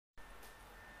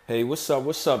Hey, what's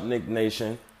up, Knick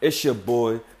Nation? It's your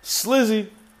boy, Slizzy,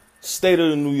 State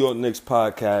of the New York Knicks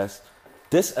podcast.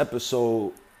 This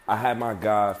episode, I had my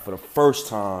guy for the first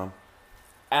time,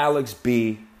 Alex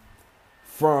B.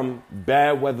 from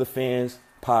Bad Weather Fans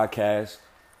podcast.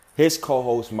 His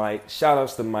co-host, Mike. Shout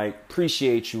outs to Mike.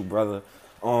 Appreciate you, brother.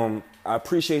 I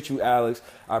appreciate you, Alex.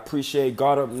 I appreciate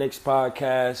God Up Knicks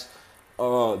podcast,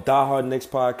 Die Hard Knicks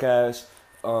podcast,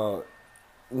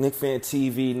 Knick Fan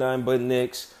TV, Nothing But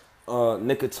Knicks,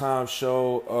 Knick of Time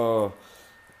Show,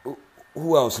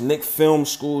 who else? Knick Film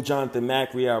School, Jonathan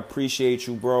Macri, I appreciate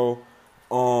you, bro.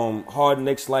 Hard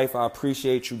Knicks Life, I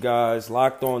appreciate you guys.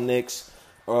 Locked On Knicks,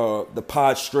 the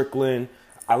Pod Strickland.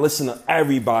 I listen to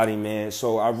everybody, man.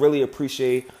 So I really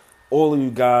appreciate all of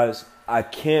you guys. I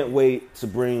can't wait to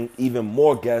bring even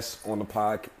more guests on the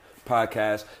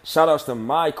podcast. Shout outs to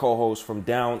my co-host from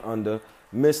Down Under,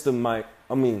 Mr. Mike.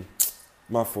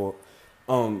 My fault.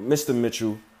 Mr.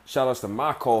 Mitchell. Shout outs to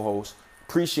my co-host.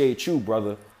 Appreciate you,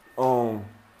 brother.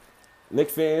 Knick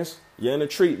fans, you're in a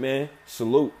treat, man.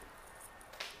 Salute.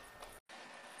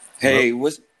 Hey,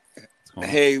 what's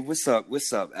up?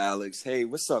 What's up, Alex? Hey,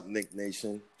 what's up, Knick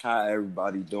Nation? How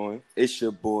everybody doing? It's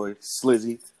your boy,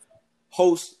 Slizzy,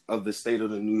 host of the State of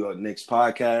the New York Knicks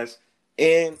podcast.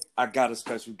 And I got a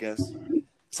special guest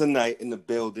tonight in the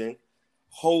building.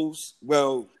 Host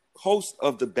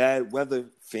of the Bad Weather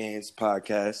Fans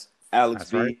podcast, Alex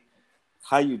That's B. right.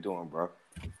 How you doing, bro?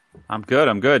 I'm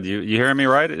good. You hearing me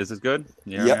right? Is this good?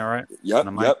 You hearing me all right? Yep.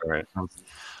 All right. I was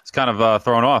kind of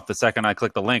thrown off the second I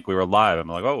clicked the link. We were live. I'm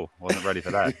like, oh, wasn't ready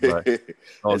for that. But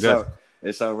all good.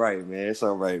 It's all right, man.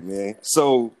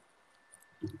 So,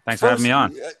 Thanks for having me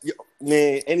on.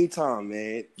 Man, anytime,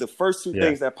 man. The first two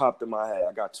things that popped in my head,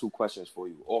 I got two questions for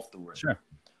you off the rip. Sure.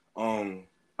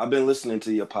 I've been listening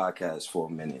to your podcast for a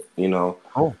minute, you know.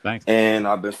 Oh, thanks. And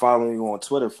I've been following you on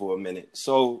Twitter for a minute.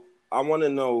 So I want to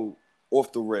know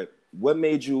off the rip, what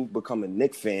made you become a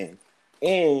Knicks fan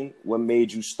and what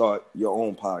made you start your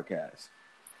own podcast?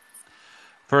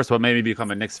 First, what made me become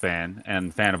a Knicks fan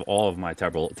and fan of all of my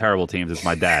terrible teams is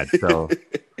my dad. So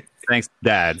thanks,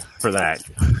 Dad, for that.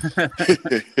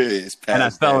 And I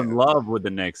fell in love with the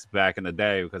Knicks back in the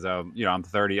day because I'm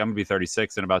 30. I'm gonna be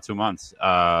 36 in about 2 months.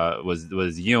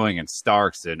 Was Ewing and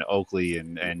Starks and Oakley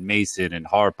and Mason and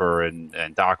Harper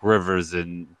and Doc Rivers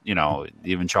and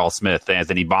even Charles Smith,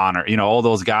 Anthony Bonner. All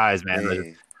those guys,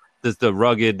 man. Just the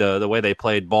rugged, the way they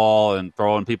played ball and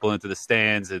throwing people into the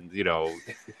stands and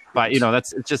but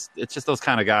it's just those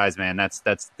kind of guys, man.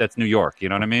 That's New York. You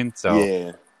know what I mean? So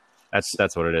yeah.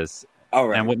 That's what it is. All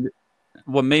right. And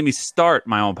what made me start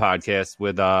my own podcast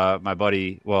with my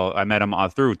buddy, well, I met him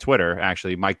through Twitter,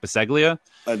 actually, Mike Biseglia.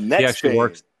 A Nets he actually fan.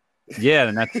 works. Yeah,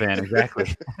 the Nets fan,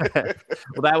 exactly.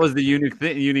 Well, that was the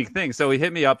unique thing. So he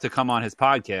hit me up to come on his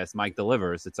podcast, Mike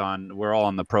Delivers. We're all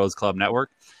on the Pros Club Network.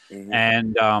 Mm-hmm.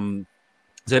 And so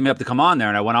he hit me up to come on there,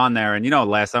 and I went on there. And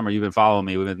last summer, you've been following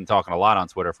me. We've been talking a lot on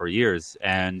Twitter for years.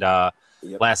 And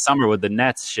last summer with the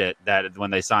Nets shit, that when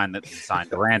they signed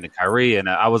Durant and Kyrie, and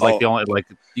I was like the only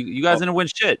you guys didn't win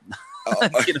shit.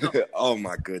 Oh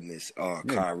my goodness!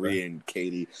 Kyrie and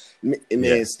Katie,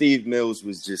 man. Steve Mills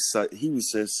was just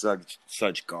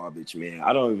such garbage, man.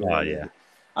 I don't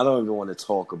even want to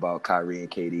talk about Kyrie and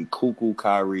Katie. Cuckoo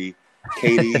Kyrie,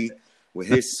 Katie with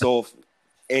his soft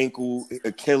ankle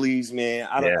Achilles, man.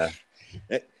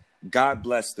 God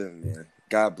bless them, man.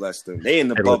 God bless them. They in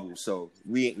the bubble, so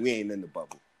we ain't in the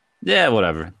bubble. Yeah,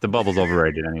 whatever. The bubble's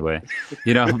overrated anyway.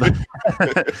 But,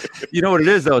 you know what it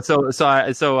is though.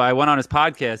 So I went on his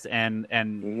podcast and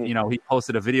he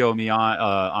posted a video of me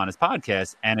on his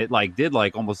podcast, and it did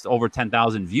almost over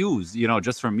 10,000 views.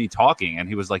 Just from me talking. And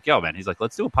he was like, "Yo, man," he's like,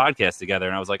 "Let's do a podcast together."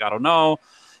 And I was like, "I don't know."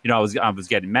 I was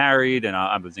getting married, and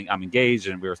I'm engaged,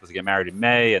 and we were supposed to get married in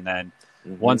May, and then.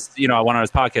 Mm-hmm. Once I went on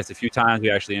his podcast a few times. We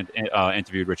actually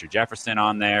interviewed Richard Jefferson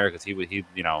on there because he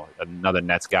another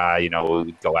Nets guy.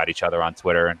 We'd go at each other on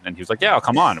Twitter, and he was like, "Yeah, I'll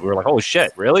come on." We were like, "Oh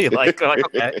shit, really?"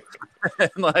 Okay.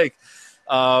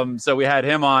 So we had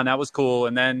him on. That was cool.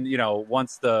 And then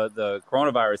once the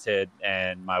coronavirus hit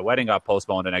and my wedding got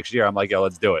postponed to next year, I'm like, "Yo,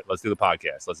 let's do it. Let's do the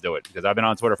podcast. Let's do it." Because I've been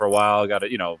on Twitter for a while. Got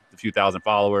a few thousand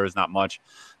followers, not much.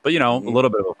 But, a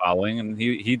little bit of a following, and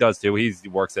he does too. He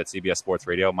works at CBS Sports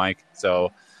Radio, Mike.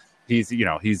 So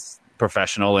he's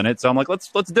professional in it. So I'm like, let's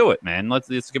do it, man. Let's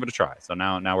give it a try. So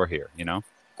now we're here,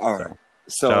 All right.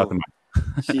 So shout out to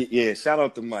Mike. Shout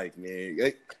out to Mike,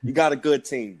 man. You got a good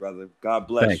team, brother. God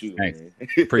bless you, thanks. man.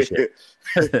 Appreciate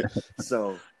it.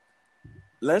 So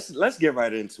let's get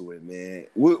right into it, man.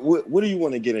 What do you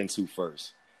want to get into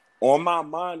first? On my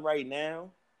mind right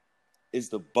now is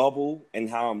the bubble and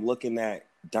how I'm looking at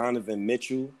Donovan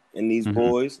Mitchell in these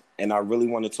boys, and I really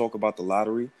want to talk about the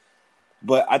lottery.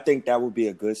 But I think that would be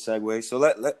a good segue. So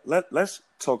let's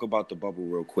talk about the bubble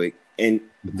real quick and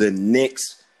the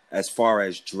Knicks as far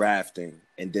as drafting,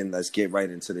 and then let's get right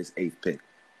into this 8th pick.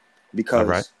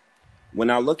 Because when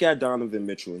I look at Donovan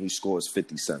Mitchell and he scores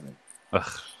 57,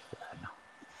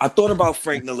 I thought about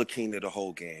Frank Ntilikina the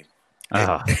whole game.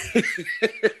 I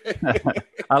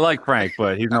like Frank,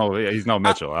 but he's no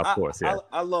Mitchell, of course. Yeah,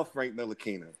 I love Frank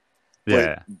Ntilikina.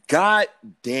 Yeah. God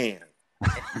damn.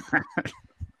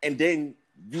 And then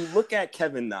you look at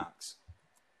Kevin Knox.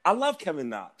 I love Kevin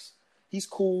Knox. He's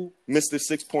cool. Mr.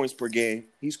 6 points per game.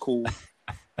 He's cool.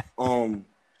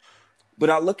 But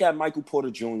I look at Michael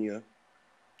Porter Jr.,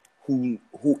 who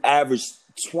averaged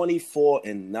 24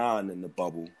 and 9 in the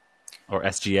bubble. Or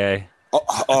SGA.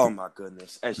 Oh my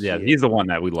goodness. SGA. Yeah, he's the one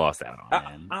that we lost out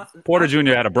on, man. Porter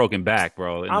Jr. had a broken back,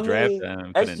 bro, in the draft.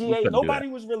 SGA, nobody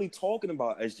was really talking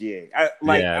about SGA.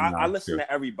 I listen to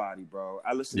everybody, bro.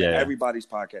 I listen to everybody's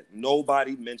podcast.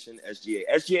 Nobody mentioned SGA.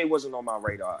 SGA wasn't on my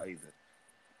radar either.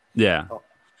 Yeah.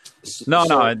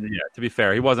 To be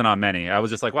fair, he wasn't on many. I was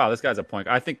just like, wow, this guy's a point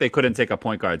guard. I think they couldn't take a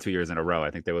point guard 2 years in a row.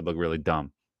 I think they would look really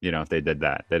dumb, if they did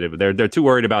that. They're too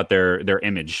worried about their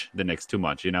image, the Knicks, too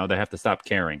much. They have to stop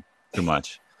caring too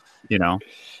much, Yeah,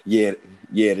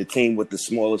 the team with the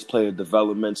smallest player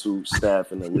developmental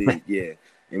staff in the league. Yeah,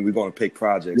 and we're going to pick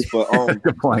projects. But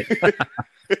good point.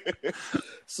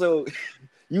 So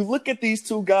you look at these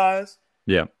two guys.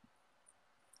 Yeah.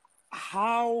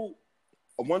 How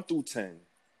 1 through 10.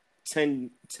 10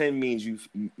 means you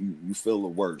feel the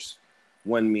worst.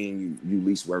 1 means you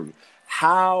least worried.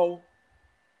 How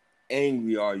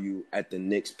angry are you at the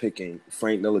Knicks picking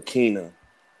Frank Ntilikina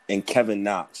and Kevin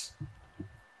Knox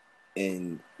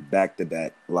in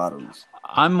back-to-back lotteries?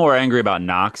 I'm more angry about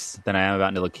Knox than I am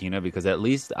about Ntilikina, because at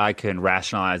least I can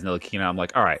rationalize Ntilikina. I'm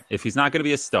like, all right, if he's not going to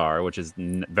be a star, which is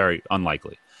very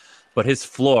unlikely, but his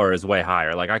floor is way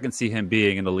higher. Like, I can see him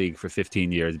being in the league for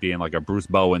 15 years, being like a Bruce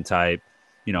Bowen type,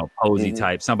 Posey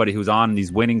type, somebody who's on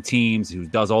these winning teams, who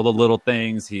does all the little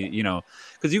things.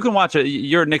 Because you can watch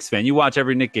you're a Knicks fan, you watch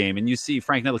every Knicks game, and you see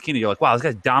Frank Ntilikina, you're like, wow, this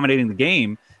guy's dominating the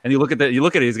game. And you look at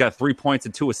it, he's got 3 points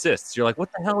and 2 assists. You're like, what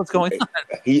the hell is going on?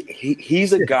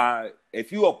 He's a guy.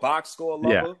 If you're a box score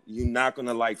lover, you're not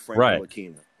gonna like Frank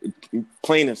Ntilikina.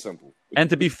 Plain and simple. And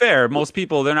to be fair, most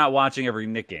people, they're not watching every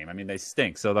Knicks game. I mean, they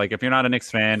stink. So, like, if you're not a Knicks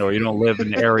fan, or you don't live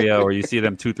in the area, or you see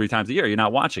them 2-3 times a year, you're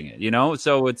not watching it.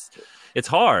 So it's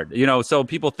hard. So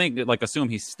people assume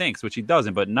he stinks, which he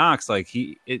doesn't. But Knox,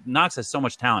 Knox has so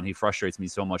much talent. He frustrates me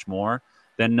so much more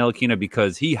than Ntilikina,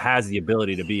 because he has the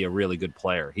ability to be a really good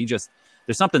player. There's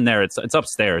something there. It's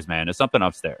upstairs, man. There's something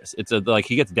upstairs. It's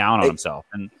he gets down on himself,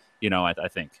 and I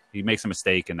think he makes a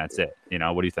mistake, and that's it.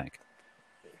 What do you think?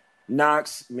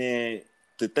 Knox, man,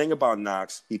 the thing about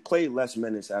Knox, he played less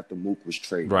minutes after Mook was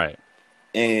traded. Right.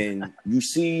 And you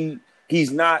see,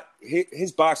 his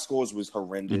box scores was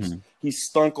horrendous. He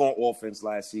stunk on offense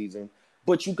last season.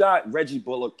 But you got Reggie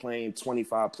Bullock playing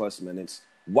 25-plus minutes.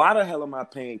 Why the hell am I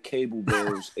paying cable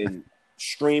bills and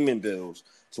streaming bills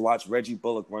to watch Reggie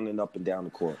Bullock running up and down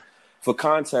the court? For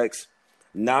context,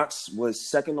 Knox was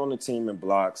second on the team in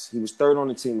blocks. He was third on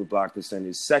the team in block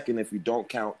percentage. Second, if you don't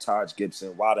count Taj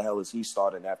Gibson. Why the hell is he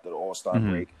starting after the All-Star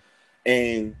break?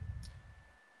 And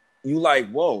you like,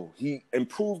 whoa, he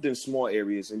improved in small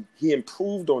areas, and he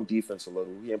improved on defense a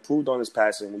little. He improved on his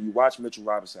passing. When you watch Mitchell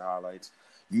Robinson highlights,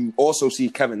 you also see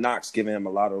Kevin Knox giving him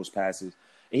a lot of those passes.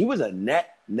 And he was a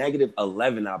net negative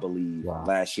 11, I believe,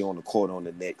 last year on the court on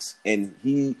the Knicks. And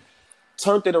he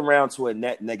turned it around to a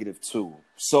net negative 2.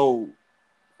 So,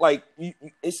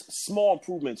 it's small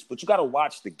improvements, but you got to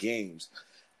watch the games.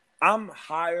 I'm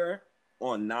higher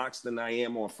on Knox than I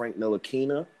am on Frank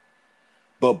Ntilikina,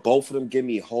 but both of them give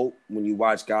me hope when you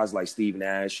watch guys like Steve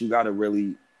Nash. You got to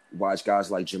really watch guys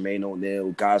like Jermaine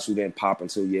O'Neal, guys who didn't pop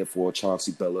until year 4,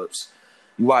 Chauncey Billups.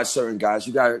 You watch certain guys.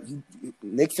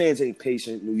 Knicks fans ain't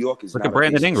patient. New York is Look at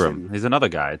Brandon Ingram. He's another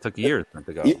guy. It took years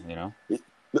to go,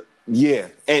 Yeah.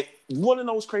 And you want to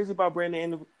know what's crazy about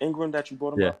Brandon Ingram that you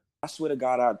brought him up? I swear to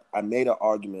God, I made an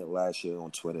argument last year on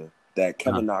Twitter that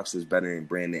Kevin Knox is better than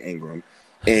Brandon Ingram.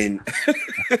 And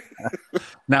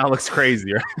now it looks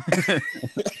crazier.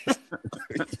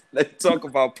 Let's talk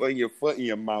about putting your foot in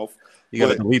your mouth. You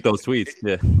got to delete those tweets.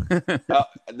 Yeah.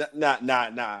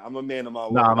 Nah. I'm a man of my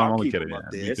word. No, I'm only kidding.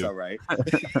 It's all right.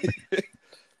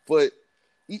 But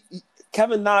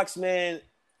Kevin Knox, man,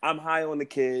 I'm high on the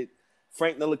kid.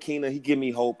 Frank Ntilikina, he give me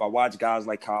hope. I watch guys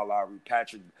like Kyle Lowry,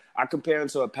 I compare him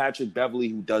to a Patrick Beverly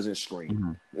who doesn't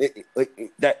scream.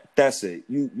 That's it.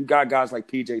 You got guys like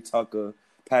PJ Tucker,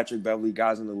 Patrick Beverly,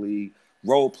 guys in the league,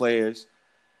 role players.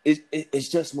 it's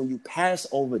just when you pass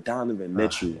over Donovan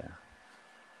Mitchell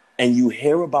and you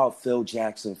hear about Phil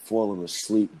Jackson falling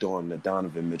asleep during the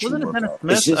Donovan Mitchell Wasn't it Dennis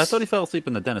workout. Smith? I thought he fell asleep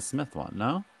in the Dennis Smith one.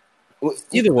 No.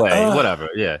 Either way, whatever.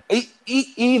 Yeah.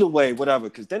 Either way, whatever.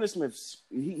 Because Dennis Smith,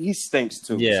 he stinks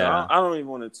too. Yeah. So I don't even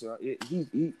want to.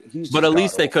 He's. But at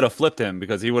least they could have flipped him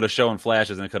because he would have shown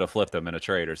flashes and could have flipped him in a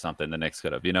trade or something. The Knicks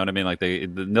could have. You know what I mean? Like the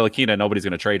Ntilikina, nobody's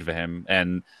going to trade for him,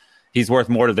 and he's worth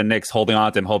more to the Knicks holding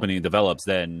on to him, hoping he develops,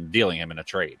 than dealing him in a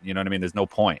trade. You know what I mean? There's no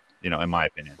point. You know, in my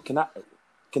opinion. Can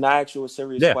I ask you a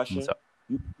serious question?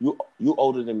 You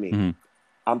older than me. Mm-hmm.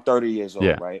 I'm 30 years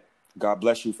old, right? God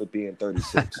bless you for being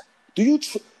 36. Do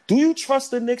you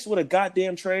trust the Knicks with a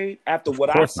goddamn trade after what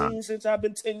I've seen since I've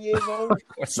been 10 years old?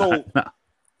 So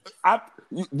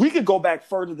we could go back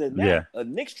further than that. Yeah. A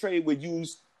Knicks trade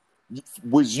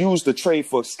was used to trade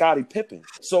for Scottie Pippen.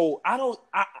 So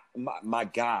my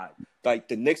God, like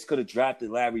the Knicks could have drafted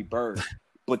Larry Bird,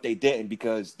 but they didn't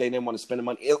because they didn't want to spend the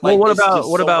money.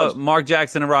 What about Mark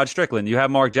Jackson and Rod Strickland? You have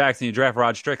Mark Jackson, you draft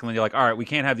Rod Strickland. You're like, all right, we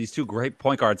can't have these two great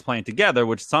point guards playing together,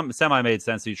 which semi made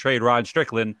sense. So you trade Rod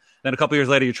Strickland. Then a couple years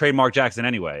later, you trade Mark Jackson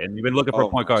anyway, and you've been looking for a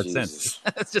point guard since.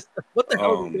 It's just, what the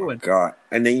hell are you doing? God!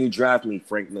 And then you draft me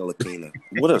Frank Ntilikina.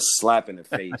 What a slap in the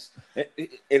face!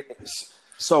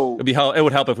 So it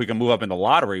would help if we can move up in the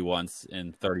lottery once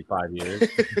in 35 years.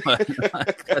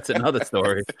 That's another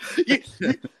story.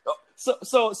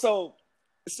 So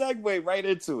segue right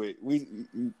into it. We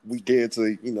get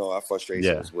into our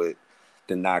frustrations with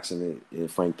the Knicks and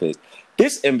Frank Pitt.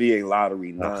 This NBA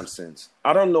lottery nonsense.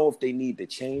 I don't know if they need to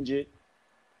change it.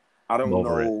 I don't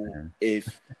know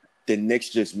if the Knicks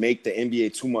just make the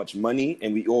NBA too much money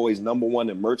and we always number one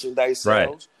in merchandise sales.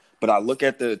 Right. But I look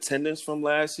at the attendance from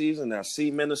last season and I see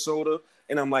Minnesota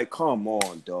and I'm like, come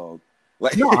on, dog.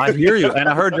 Like, no, I hear you. And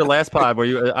I heard your last pod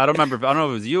where I don't know if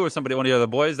it was you or somebody, one of the other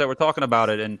boys that were talking about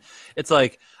it. And it's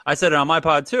like, I said it on my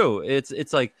pod too.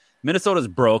 It's like Minnesota's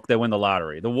broke. They win the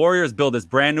lottery. The Warriors build this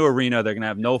brand new arena. They're going to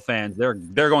have no fans. They're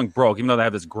going broke, even though they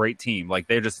have this great team. Like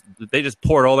they just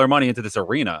poured all their money into this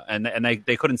arena and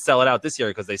they couldn't sell it out this year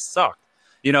because they sucked,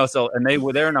 so, and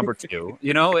they're number 2,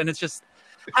 and it's just,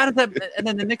 how did that? And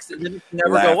then the Knicks never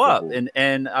go up.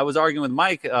 And I was arguing with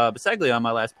Mike Biseglia on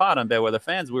my last pod on Bedweather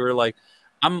Fans. We were like,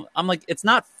 I'm like, it's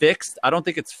not fixed. I don't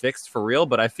think it's fixed for real,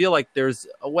 but I feel like there's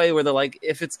a way where they're like,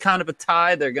 if it's kind of a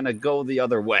tie, they're gonna go the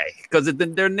other way because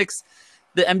they're Knicks.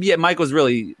 The NBA, Mike was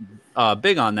really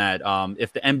big on that.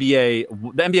 If the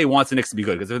NBA wants the Knicks to be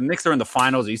good, because if the Knicks are in the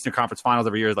finals, the Eastern Conference Finals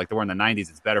every year, like they were in the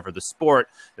 '90s, it's better for the sport.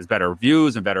 There's better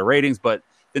views and better ratings, but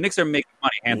the Knicks are making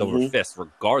money hand over fist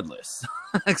regardless.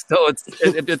 So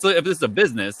if it's a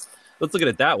business, let's look at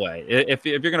it that way. If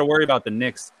you're going to worry about the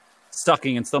Knicks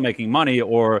sucking and still making money,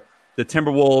 or the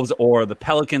Timberwolves or the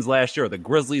Pelicans last year or the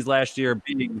Grizzlies last year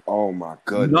being my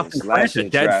goodness, nothing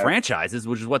dead franchises,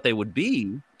 which is what they would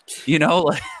be,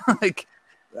 like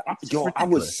I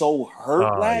was so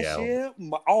hurt last year.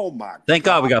 Oh my! Thank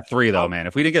God we got 3 though, man.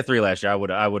 If we didn't get 3 last year, I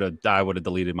would have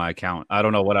deleted my account. I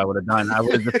don't know what I would have done. I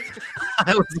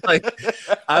was like,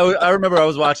 I remember I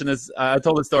was watching this. I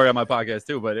told the story on my podcast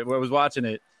too, but I was watching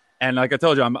it, and like I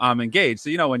told you, I'm engaged.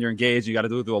 So when you're engaged, you got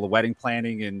to do all the wedding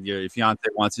planning, and your fiance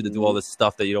wants you to do all this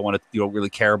stuff that you don't really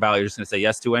care about. You're just going to say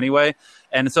yes to anyway.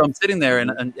 And so I'm sitting there,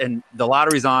 and the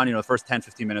lottery's on. The first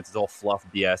 10-15 minutes is all fluff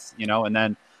BS, and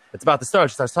then it's about to start.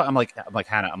 She starts talking. I'm like,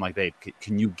 Hannah, I'm like, babe,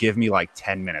 can you give me like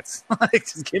 10 minutes?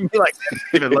 Just give me like 10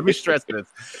 minutes. Let me stress this.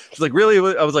 She's like, really?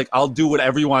 I was like, I'll do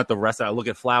whatever you want the rest of it. I look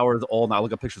at flowers all night. I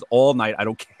look at pictures all night. I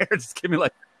don't care. Just give me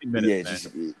like 15 minutes.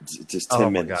 Yeah, just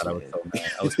 10 minutes. God, I was so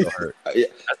mad. I was so hurt. I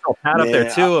saw Pat up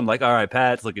there too. I'm like, all right,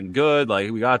 Pat's looking good.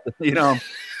 Like we got the,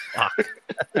 fuck.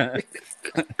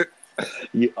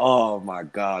 Oh my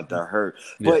God, that hurt.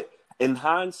 Yeah. But in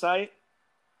hindsight,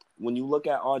 when you look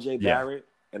at RJ Barrett,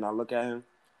 and I look at him,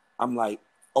 I'm like,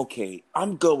 okay,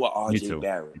 I'm good with RJ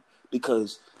Barrett.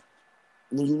 Because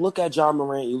when you look at John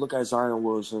Morant, you look at Zion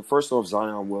Williamson. First off,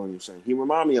 Zion Williamson, he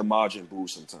reminds me of Majin Buu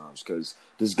sometimes because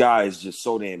this guy is just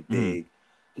so damn big.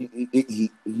 He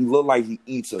look like he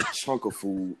eats a chunk of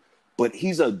food, but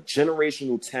he's a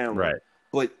generational talent. Right.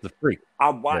 But the freak. I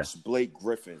watched Blake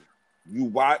Griffin.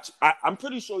 I'm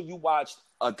pretty sure you watched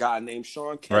a guy named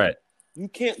Sean Kemp. Right. You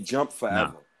can't jump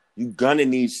forever. No. You're gonna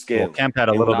need skill. Well, Kemp had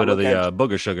a little bit of the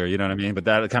booger sugar, you know what I mean? But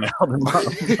that kind of helped him out.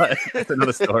 But that's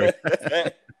another story.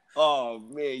 Oh,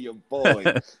 man, your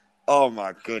boy. Oh,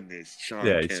 my goodness. Sean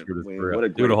Kemp. He screwed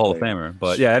us. What a Hall of Famer.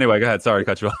 But, anyway, go ahead. Sorry to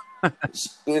cut you off.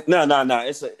 No.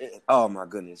 Oh my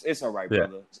goodness, it's all right, Yeah.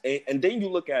 brother. And then you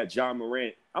look at John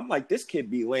Morant. I'm like, this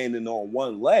kid be landing on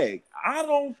one leg. I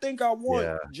don't think I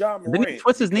want John Morant. Didn't he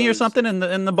twist his knee or something in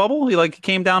the bubble? He like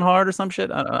came down hard or some shit.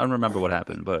 I don't remember what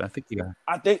happened, but I think he got.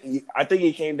 I think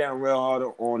he came down real hard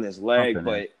on his leg,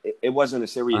 but it wasn't a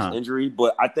serious injury.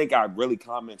 But I think I really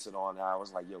commented on that. I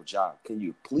was like, "Yo, John, can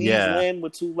you please land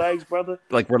with two legs, brother?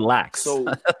 Like relax." So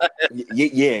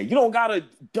yeah, you don't gotta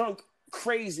dunk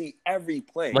crazy every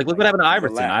play. Like look what happened to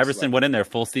Iverson. Relax, Iverson went in there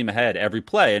full steam ahead every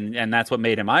play, and that's what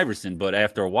made him Iverson. But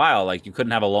after a while, like you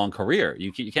couldn't have a long career.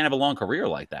 You can't have a long career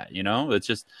like that. You know, it's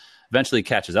just eventually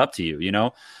catches up to you. You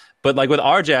know, but like with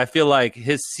RJ, I feel like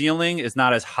his ceiling is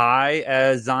not as high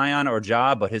as Zion or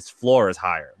Ja, but his floor is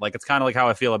higher. Like it's kind of like how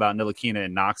I feel about Ntilikina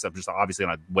and Knox, just obviously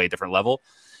on a way different level.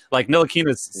 Like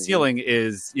Ntilikina's ceiling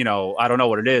is, you know, I don't know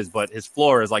what it is, but his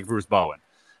floor is like Bruce Bowen.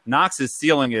 Knox's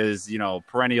ceiling is, you know,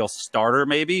 perennial starter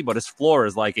maybe, but his floor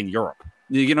is like in Europe.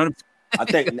 You know what I'm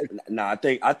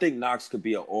I think Knox could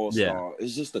be an all-star. Yeah.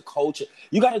 It's just the culture.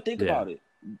 You got to think about it.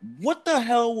 What the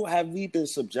hell have we been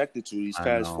subjected to these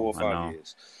past 4 or 5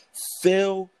 years?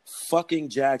 Phil fucking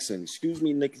Jackson. Excuse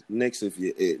me, Knicks, if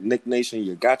you Knick Nation,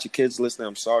 you got your kids listening.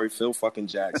 I'm sorry, Phil fucking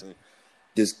Jackson.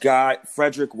 This guy,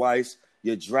 Frederick Weiss.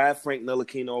 You draft Frank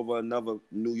Ntilikina over another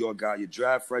New York guy. You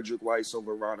draft Frederick Weiss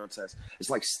over Ron Artest.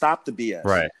 It's like, stop the BS.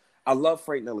 Right. I love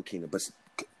Frank Ntilikina, but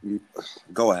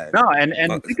go ahead. No, and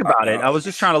think about it. I was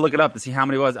just trying to look it up to see how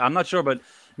many it was. I'm not sure, but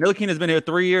Ntilikina's been here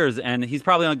 3 years, and he's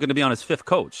probably going to be on his 5th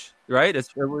coach, right? It's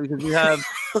because we have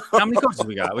how many coaches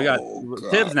we got? We got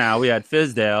Thibs now. We had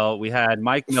Fizdale. We had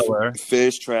Mike Miller.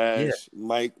 Fish trash. Yeah.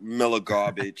 Mike Miller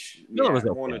garbage. Miller was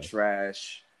okay. Horner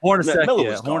trash. Hornacek,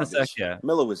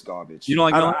 Miller was garbage. You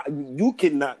don't like Miller? You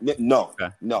cannot. No. Okay.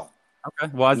 No.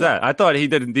 Okay. Why is that? I thought he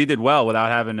did well without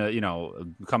having to, you know,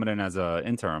 coming in as an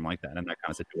interim like that in that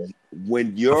kind of situation.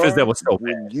 Fizdale was so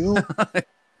bad.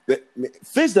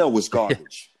 Fizdale was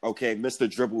garbage. Okay, Mr.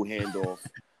 Dribble handoff.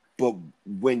 But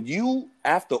when you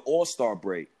after All-Star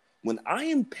break, when I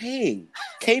am paying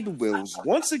cable bills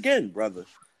once again, brother,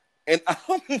 and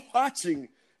I'm watching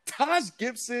Taj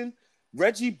Gibson,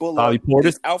 Reggie Bullock,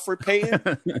 Alfred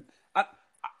Payton.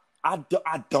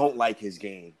 I don't like his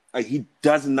game. Like, he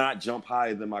does not jump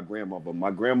higher than my grandmother. My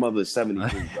grandmother is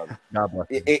 73, brother. God bless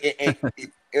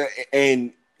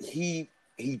and he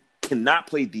cannot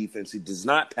play defense. He does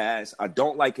not pass. I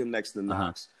don't like him next to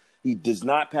Knox. He does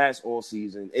not pass all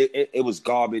season. It was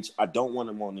garbage. I don't want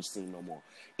him on this team no more.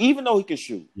 Even though he can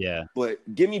shoot. Yeah. But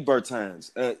give me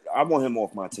Bertans. I want him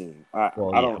off my team. I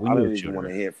don't even want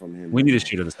to hear from him. We need a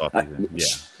shooter this offseason. Yeah.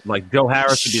 Like Joe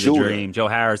Harris would be the dream. Joe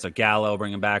Harris or Gallo,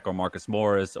 bring him back, or Marcus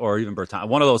Morris, or even Bertans.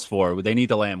 One of those four. They need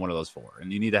to land one of those four.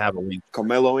 And you need to have a link.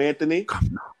 Carmelo Anthony?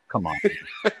 Come on.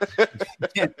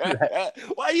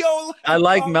 Why you? I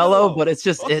like Melo, but it's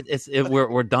just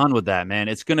we're done with that, man.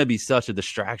 It's gonna be such a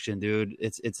distraction, dude.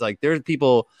 It's like there's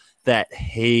people that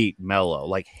hate Melo,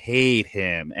 like hate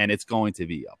him, and it's going to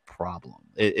be a problem.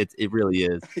 It really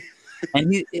is. And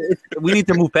we need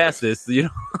to move past this, you know.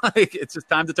 Like it's just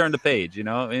time to turn the page, you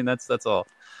know. I mean, that's all.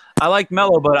 I like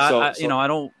Melo, but I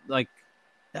don't like.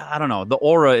 I don't know. The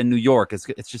aura in New York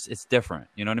it's different.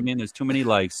 You know what I mean? There's too many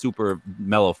like super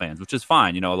Melo fans, which is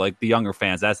fine. You know, like the younger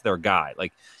fans, that's their guy.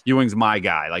 Like Ewing's my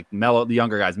guy. Like Melo, the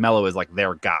younger guys, Melo is like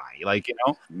their guy. Like, you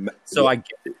know. So I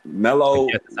get it. Melo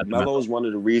is one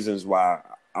of the reasons why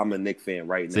I'm a Knick fan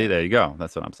right now. See, there you go.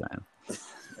 That's what I'm saying.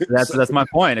 That's my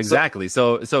point exactly.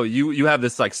 So you have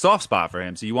this like soft spot for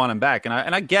him, so you want him back, and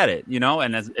I get it, you know,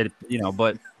 and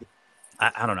but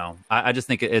I don't know. I just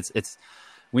think it's.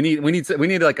 We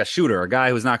need like a shooter, a guy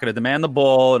who's not going to demand the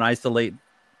ball and isolate.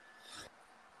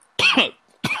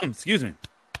 Excuse me,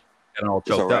 getting all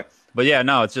choked up. But yeah,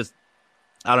 no, it's just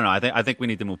I don't know. I think we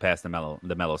need to move past the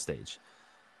Melo stage.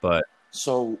 But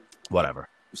so whatever.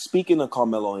 Speaking of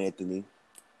Carmelo Anthony,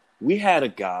 we had a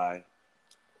guy,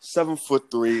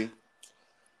 7'3",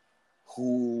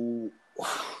 who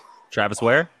Travis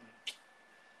Ware.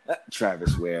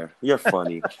 Travis Ware, you're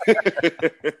funny.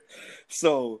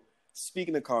 So.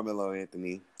 Speaking of Carmelo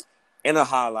Anthony, and a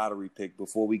high lottery pick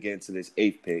before we get into this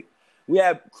 8th pick, we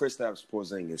have Kristaps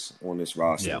Porzingis on this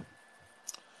roster. Yeah.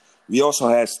 We also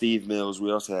had Steve Mills.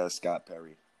 We also had Scott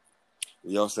Perry.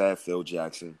 We also had Phil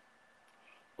Jackson.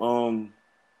 Watching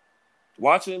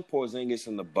Porzingis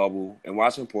in the bubble and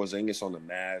watching Porzingis on the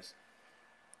Mavs,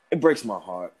 it breaks my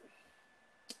heart.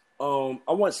 I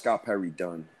want Scott Perry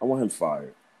done. I want him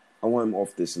fired. I want him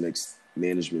off this Knicks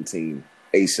management team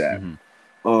ASAP.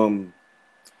 Mm-hmm.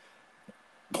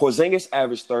 Porzingis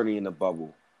averaged 30 in the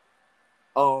bubble.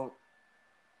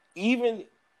 Even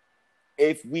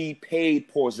if we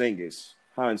paid Porzingis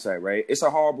hindsight, right? It's a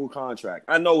horrible contract.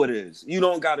 I know it is. You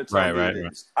don't got to tell me it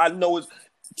is. I know it's.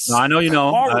 No, I know you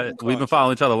know. We've been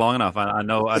following each other long enough. I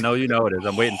know you know it is.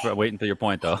 I'm waiting for your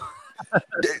point though.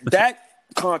 That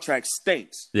contract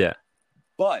stinks. Yeah.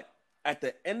 But at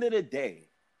the end of the day,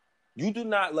 you do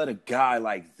not let a guy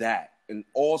like that, an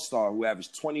all-star who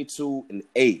averages 22 and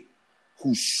 8,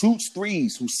 who shoots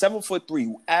threes, who's 7'3",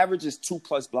 who averages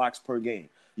 2+ blocks per game.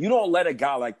 You don't let a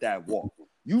guy like that walk.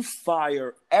 You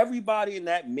fire everybody in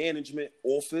that management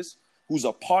office who's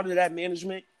a part of that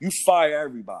management. You fire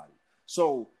everybody.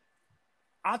 So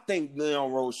I think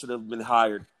Leon Rose should have been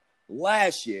hired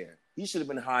last year. He should have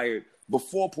been hired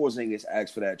before Porzingis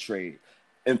asked for that trade.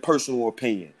 In personal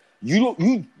opinion,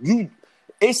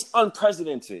 it's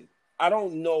unprecedented. I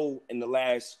don't know in the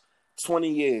last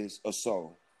 20 years or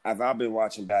so, as I've been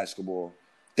watching basketball,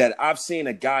 that I've seen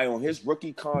a guy on his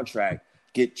rookie contract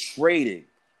get traded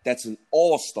that's an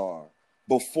all-star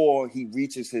before he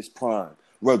reaches his prime,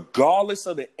 regardless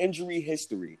of the injury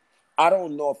history. I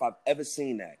don't know if I've ever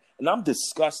seen that. And I'm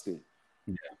disgusted.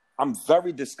 Yeah. I'm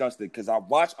very disgusted because I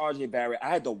watched RJ Barrett. I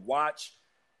had to watch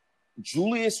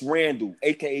Julius Randle,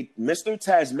 a.k.a. Mr.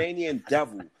 Tasmanian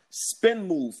Devil, spin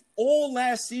move all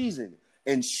last season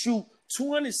and shoot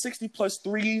 260-plus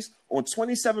threes on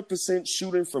 27%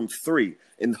 shooting from three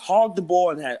and hog the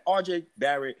ball and had RJ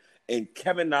Barrett and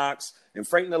Kevin Knox and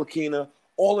Frank Ntilikina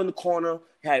all in the corner,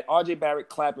 had RJ Barrett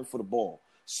clapping for the ball.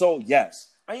 So, yes,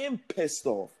 I am pissed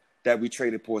off that we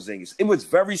traded Porzingis. It was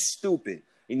very stupid.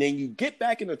 And then you get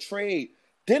back in a trade,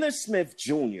 Dennis Smith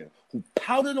Jr., who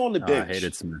pouted on the bench. I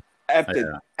hated Smith.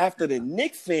 After the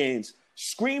Knicks fans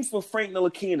screamed for Frank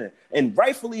Ntilikina, and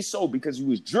rightfully so, because he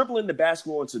was dribbling the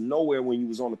basketball into nowhere when he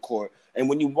was on the court. And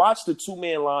when you watch the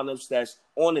two-man lineups that's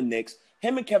on the Knicks,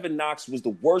 him and Kevin Knox was the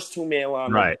worst two-man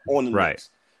lineup on the Knicks.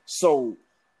 So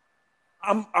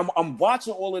I'm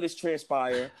watching all of this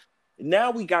transpire.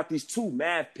 Now we got these two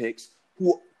Mav picks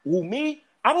who me,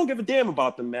 I don't give a damn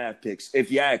about the Mav picks,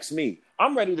 if you ask me.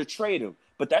 I'm ready to trade them.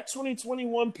 But that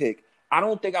 2021 pick, I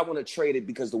don't think I want to trade it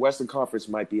because the Western Conference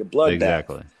might be a bloodbath.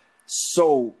 Exactly.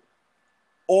 So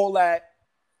all that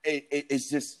is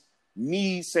just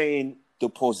me saying the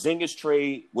Porzingis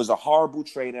trade was a horrible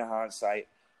trade in hindsight.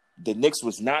 The Knicks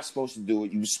was not supposed to do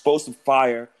it. You were supposed to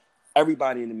fire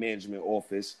everybody in the management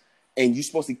office, and you're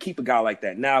supposed to keep a guy like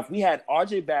that. Now, if we had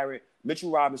RJ Barrett,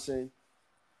 Mitchell Robinson,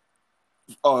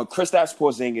 Kristaps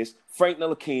Porzingis, Frank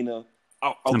Ntilikina,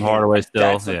 Tim Hardaway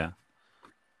still,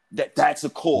 that's a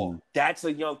core. That's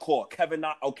a young core. Kevin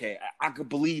Knox, okay, I could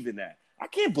believe in that. I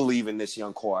can't believe in this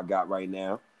young core I got right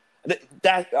now.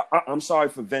 I'm sorry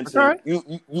for Vincent. Right.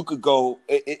 You could go.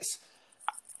 It's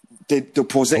the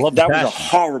Porzingis. That was a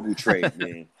horrible trade,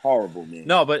 man. Horrible, man.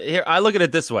 No, but here I look at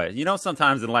it this way. You know,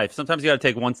 sometimes in life, you got to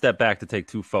take one step back to take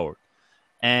two forward.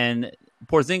 And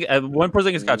Porzingis, when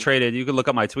Porzingis got traded, you can look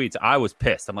up my tweets. I was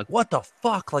pissed. I'm like, what the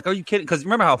fuck? Like, are you kidding? Because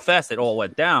remember how fast it all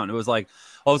went down. It was like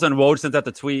all of a sudden Woj sent out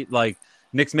the tweet like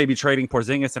Knicks may be trading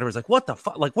Porzingis, and it was like, what the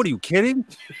fuck? Like, what are you kidding?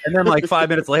 And then like 5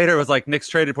 minutes later, it was like Knicks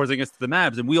traded Porzingis to the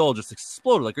Mavs, and we all just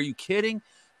exploded. Like, are you kidding?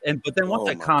 But then once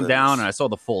I calmed down and I saw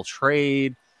the full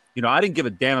trade, you know, I didn't give a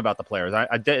damn about the players.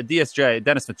 DSJ,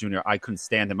 Dennis Smith Jr., I couldn't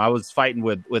stand him. I was fighting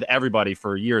with everybody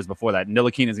for years before that.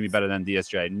 Ntilikina is going to be better than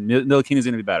DSJ. Ntilikina is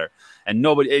going to be better. And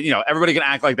nobody, you know, everybody can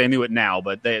act like they knew it now,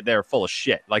 but they're full of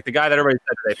shit. Like the guy that everybody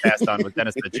said that they passed on was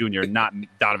Dennis Smith Jr., not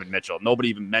Donovan Mitchell. Nobody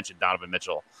even mentioned Donovan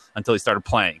Mitchell until he started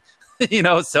playing. You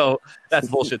know, so that's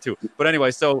bullshit too. But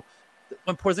anyway, so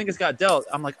when Porzingis got dealt,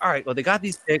 I'm like, all right, well, they got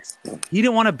these picks. He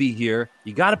didn't want to be here.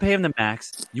 You got to pay him the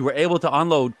max. You were able to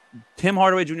unload Tim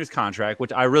Hardaway Jr.'s contract,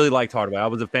 which I really liked Hardaway. I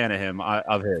was a fan of him,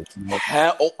 of his.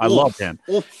 I loved him.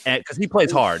 Because he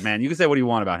plays hard, man. You can say what you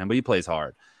want about him, but he plays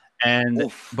hard.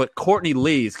 But Courtney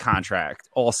Lee's contract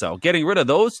also, getting rid of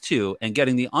those two and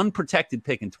getting the unprotected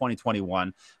pick in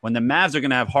 2021 when the Mavs are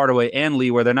going to have Hardaway and Lee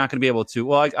where they're not going to be able to,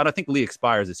 well, I don't think Lee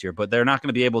expires this year, but they're not going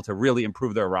to be able to really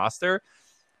improve their roster.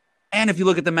 And if you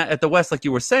look at the West, like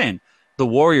you were saying, the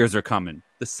Warriors are coming.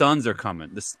 The Suns are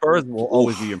coming. The Spurs will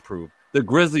always be improved. The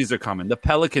Grizzlies are coming. The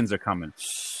Pelicans are coming.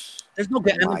 There's no and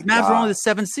the Mavs are only the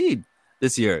 7th seed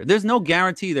this year. There's no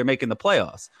guarantee they're making the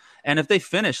playoffs. And if they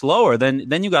finish lower, then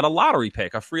you got a lottery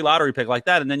pick, a free lottery pick like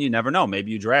that, and then you never know.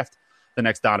 Maybe you draft the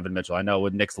next Donovan Mitchell. I know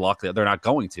with Knicks' luck, they're not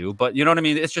going to, but you know what I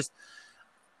mean? It's just –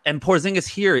 and Porzingis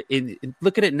here,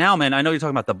 look at it now, man. I know you're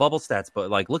talking about the bubble stats, but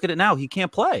like, look at it now. He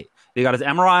can't play. They got his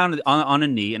MRI on a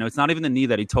knee, and it's not even the knee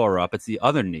that he tore up; it's the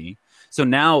other knee. So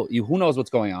now, who knows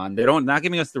what's going on? They're not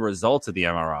giving us the results of the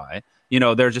MRI. You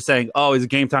know, they're just saying, "Oh, it's a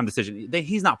game time decision."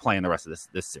 He's not playing the rest of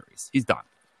this series. He's done.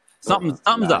 Something's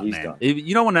up, man. Done.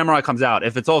 You know when an MRI comes out,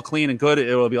 if it's all clean and good,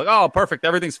 it will be like, oh, perfect,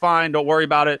 everything's fine, don't worry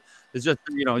about it. It's just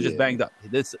just banged up.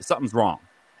 Something's wrong,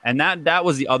 and that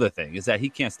was the other thing is that he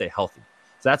can't stay healthy.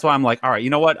 So that's why I'm like, all right, you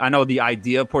know what? I know the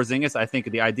idea of Porzingis. I think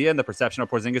the idea and the perception of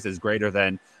Porzingis is greater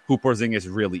than who Porzingis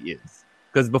really is.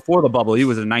 Because before the bubble, he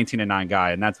was a 19-9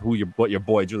 guy, and that's what your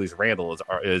boy Julius Randle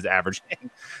is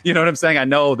averaging. You know what I'm saying? I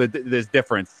know that there's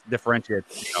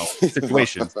differentiate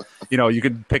situations. You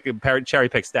could cherry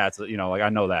pick stats. Like I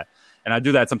know that, and I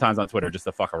do that sometimes on Twitter just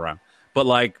to fuck around. But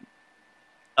like,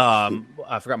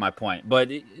 I forgot my point. But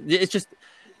it's just.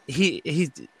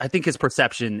 I think his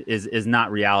perception is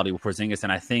not reality with Porzingis,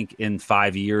 and I think in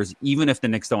 5 years, even if the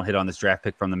Knicks don't hit on this draft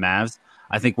pick from the Mavs,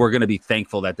 I think we're going to be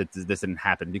thankful that this didn't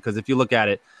happen, because if you look at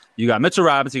it, you got Mitchell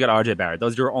Robinson, you got RJ Barrett.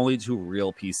 Those are your only two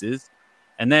real pieces.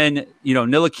 And then,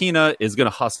 Ntilikina is going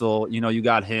to hustle. You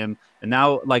got him. And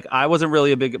now, like, I wasn't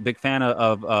really a big fan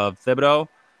of Thibodeau,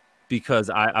 because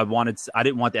I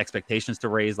didn't want the expectations to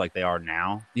raise like they are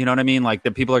now. You know what I mean? Like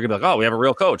the people are gonna be like, oh, we have a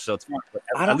real coach, so it's fine.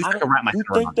 At least I can wrap my head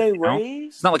around it.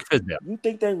 It's not like Fizdale. You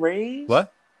think they raised?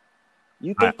 What?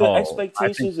 You think the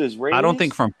expectations is raised? I don't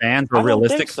think from fans or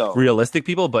realistic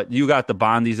people, but you got the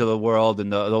Bondis of the world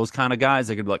and those kind of guys.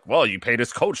 They could be like, well, you pay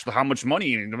this coach how much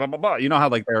money, and blah, blah, blah. You know how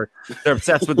like they're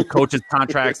obsessed with the coaches'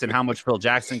 contracts and how much Phil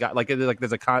Jackson got. Like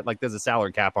there's a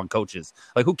salary cap on coaches.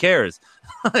 Like who cares?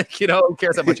 Who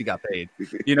cares how much he got paid?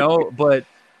 But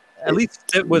at least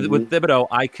with Thibodeau,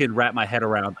 I could wrap my head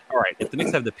around. All right, if the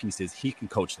Knicks have the pieces, he can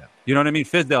coach them. You know what I mean?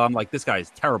 Fizdale, I'm like, this guy is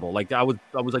terrible. Like I was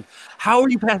like, how are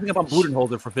you passing up on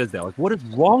Budenholzer for Fizdale? Like, what is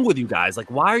wrong with you guys?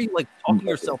 Like, why are you like talking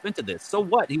yourself into this? So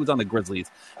what? He was on the Grizzlies.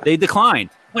 They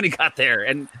declined when he got there,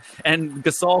 and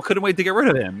Gasol couldn't wait to get rid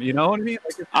of him. You know what I mean?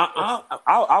 Like,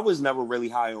 I was never really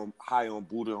high on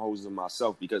Budenholzer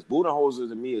myself, because Budenholzer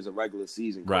to me is a regular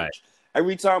season coach. Right.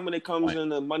 Every time when it comes in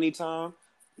the money time,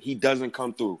 he doesn't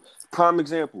come through. Prime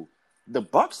example, the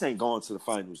Bucks ain't going to the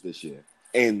finals this year.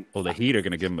 And the Heat are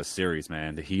going to give him a series,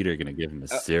 man. The Heat are going to give him a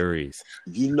series.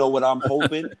 You know what I'm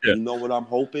hoping? You know what I'm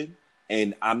hoping?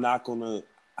 And I'm not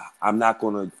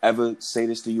gonna ever say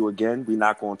this to you again. We're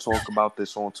not gonna talk about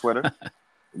this on Twitter.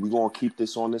 We're gonna keep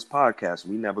this on this podcast.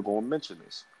 We never gonna mention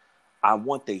this. I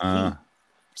want the Heat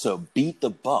to beat the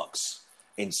Bucks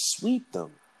and sweep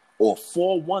them or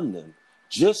 4-1 them,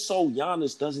 just so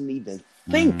Giannis doesn't even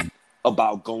think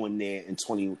about going there in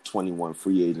 2021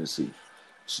 free agency.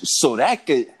 So that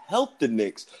could help the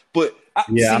Knicks. But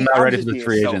I'm not ready for the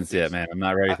free agents yet, man. I'm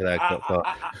not ready for that.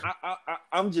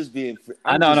 I'm just being.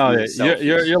 No.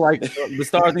 You're like the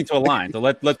stars need to align. So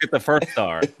let's get the first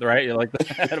star, right? You're like the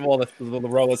head of all the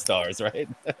row of stars, right?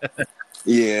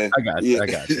 Yeah, I got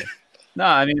you. No,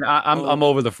 I mean I'm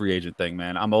over the free agent thing,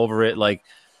 man. I'm over it. Like.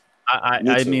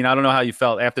 I mean, I don't know how you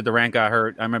felt after Durant got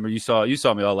hurt. I remember you saw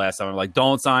me all last summer. Like,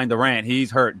 don't sign Durant. He's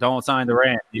hurt. Don't sign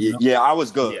Durant. Yeah, I was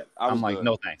good. Yeah. I'm like,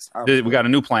 no thanks. We got a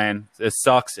new plan. It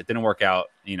sucks. It didn't work out.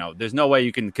 There's no way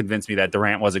you can convince me that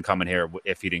Durant wasn't coming here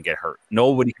if he didn't get hurt.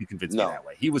 Nobody can convince me that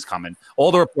way. He was coming.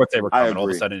 All the reports they were coming. All of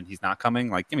a sudden, he's not coming.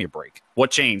 Like, give me a break.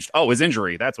 What changed? Oh, his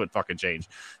injury. That's what fucking changed.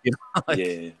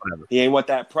 Whatever. He ain't want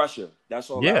that pressure. That's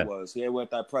all that was. He ain't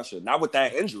want that pressure. Not with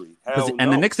that injury.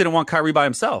 And the Knicks didn't want Kyrie by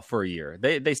himself for a year.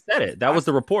 They said it. That was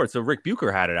the report. So Rick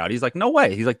Bucher had it out. He's like, no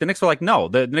way. He's like, the Knicks were like, no.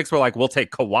 The Knicks were like, we'll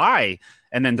take Kawhi.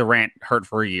 And then Durant hurt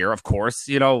for a year, of course.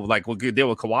 Like we'll deal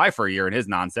with Kawhi for a year and his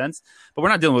nonsense. But we're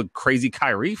not dealing with crazy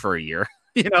Kyrie for a year.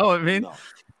 You know what I mean?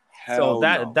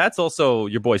 No. That's also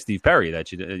your boy Steve Perry that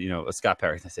Scott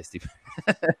Perry. I say Steve.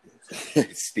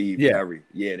 Steve Perry.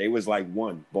 Yeah, they was like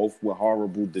one. Both were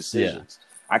horrible decisions. Yeah.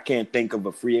 I can't think of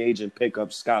a free agent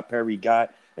pickup Scott Perry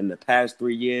got in the past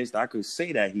 3 years that I could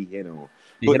say that he hit on.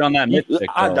 He hit on that Mitch pick.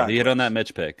 He hit on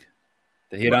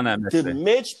that Mitch pick. The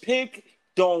Mitch pick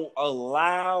don't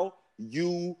allow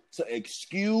you to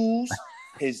excuse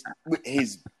his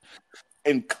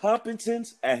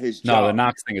incompetence at his job. No, the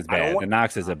Knox thing is bad. The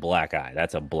Knox is a black eye.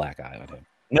 That's a black eye on him.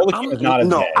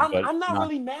 I'm not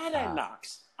really mad at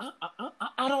Knox.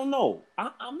 I don't know.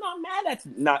 I'm not mad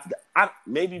at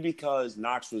maybe because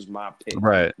Knox was my pick.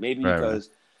 Right. Maybe because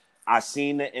I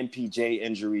seen the MPJ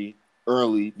injury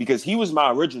early because he was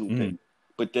my original pick.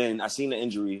 But then I seen the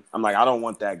injury. I'm like, I don't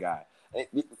want that guy.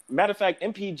 Matter of fact,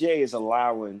 MPJ is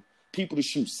allowing people to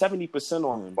shoot 70%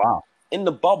 on him in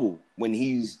the bubble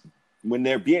when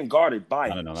they're being guarded by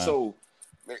him. So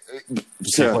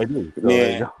there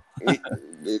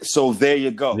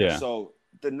you go. Yeah. So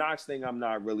the Knox thing, I'm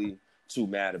not really too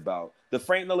mad about. The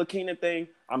Frank Ntilikina thing,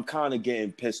 I'm kind of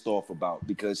getting pissed off about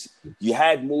because you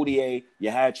had Moutier, you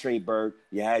had Trey Burke,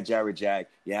 you had Jared Jack,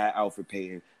 you had Alfred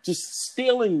Payton, just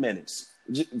stealing minutes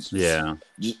just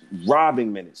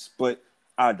robbing minutes. But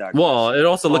I digress. Well, it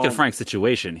also look at Frank's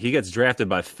situation. He gets drafted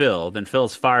by Phil, then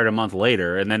Phil's fired a month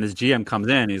later, and then his GM comes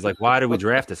in. He's like, "Why did we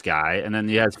draft this guy?" And then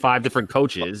he has 5 different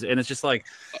coaches, and it's just like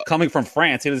coming from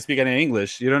France. He doesn't speak any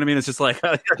English. You know what I mean? It's just like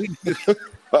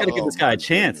gotta give this guy a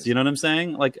chance. You know what I'm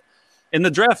saying? Like in the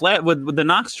draft with the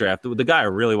Knox draft, the guy I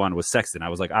really wanted was Sexton. I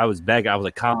was like, Colin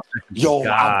Sexton,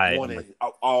 guy. I wanted.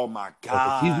 Oh my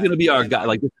god, he's gonna be our guy.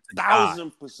 Like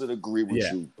 1,000% agree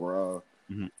with you, bro.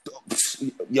 Mm-hmm.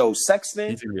 Yo, Sexton,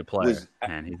 he's gonna be a player.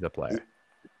 Man, he's a player.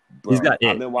 Bro, he's got it.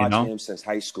 I've been watching him since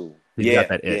high school. He's got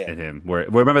that it in him.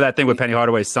 Remember that thing with Penny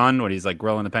Hardaway's son when he's like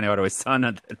grilling the Penny Hardaway's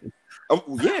son?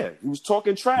 Yeah, he was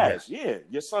talking trash. Yeah,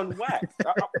 your son whack.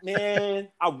 Man,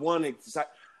 I wanted.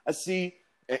 I see.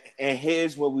 And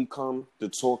here's where we come to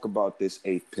talk about this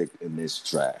 8th pick in this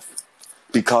draft.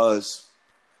 Because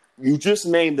you just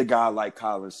named a guy like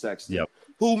Colin Sexton. Yep.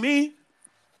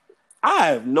 I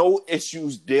have no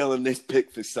issues dealing this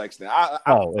pick for Sexton.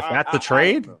 If that's the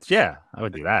trade? Yeah, I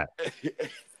would do that.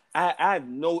 I have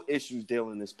no issues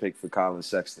dealing this pick for Colin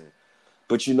Sexton.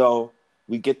 But,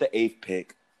 we get the 8th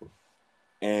pick.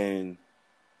 And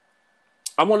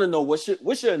I want to know what's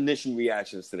your initial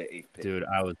reactions to the 8th pick, dude.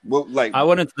 I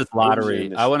went into this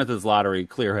lottery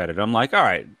clear-headed. I'm like, all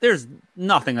right, there's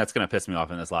nothing that's gonna piss me off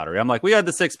in this lottery. I'm like, we had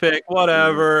the 6th pick,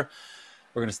 whatever.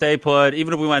 We're gonna stay put.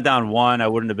 Even if we went down 1, I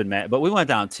wouldn't have been mad. But we went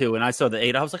down 2, and I saw the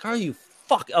 8. I was like, are you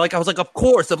fuck? Like I was like, of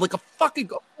course. I'm like, of course.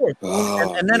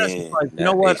 And then I was just like, you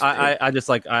know what? I just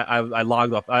like I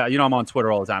logged off. I'm on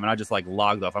Twitter all the time, and I just like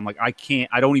logged off. I'm like, I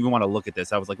don't even want to look at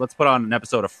this. I was like, let's put on an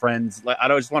episode of Friends. Like I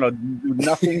don't just want to do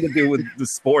nothing to do with the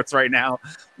sports right now.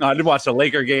 No, I did watch the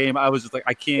Laker game. I was just like,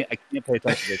 I can't pay attention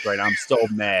to this right now. I'm so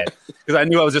mad because I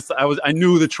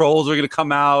knew the trolls were gonna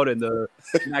come out and the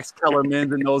Max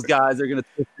Kellermans and those guys are gonna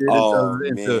twist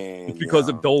it because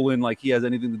of Dolan. Like he has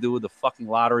anything to do with the fucking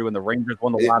lottery when the Rangers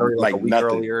won the lottery like a week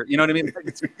earlier. You know what I mean?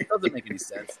 It doesn't make any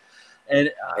sense. And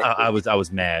I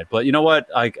was mad. But you know what?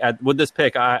 With this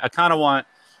pick, I kind of want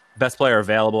best player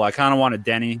available. I kind of want a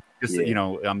Denny. Just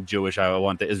I'm Jewish. I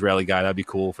want the Israeli guy. That'd be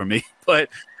cool for me. But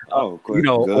good.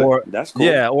 Or that's cool.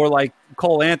 Yeah, or like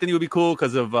Cole Anthony would be cool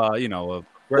because of of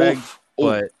Greg.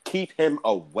 But keep him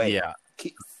away. Yeah,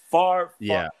 keep far.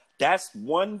 Yeah, that's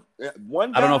one. Guy,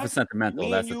 I don't know if it's sentimental.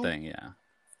 That's the thing. Yeah,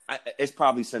 it's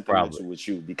probably sentimental with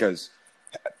you because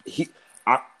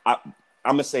I'm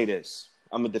gonna say this.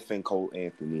 I'm gonna defend Cole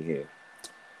Anthony here.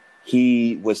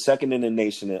 He was second in the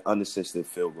nation in unassisted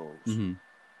field goals. Mm-hmm.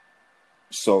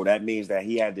 So that means that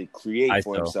he had to create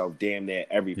for himself damn near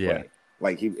every play. Yeah.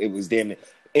 Like it was damn near.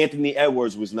 Anthony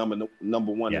Edwards was number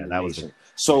 1 in the nation.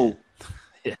 So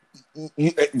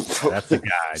that's the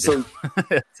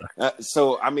guy.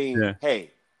 So I mean, hey,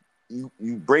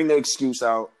 you bring the excuse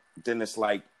out, then it's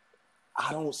like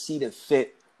I don't see the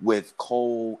fit with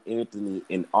Cole Anthony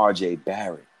and RJ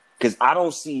Barrett because I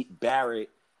don't see Barrett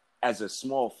as a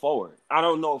small forward. I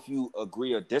don't know if you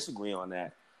agree or disagree on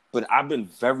that. But I've been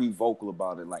very vocal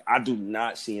about it. Like I do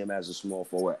not see him as a small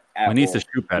forward. He needs to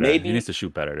shoot better. He needs to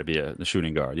shoot better to be the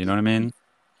shooting guard. You know what I mean?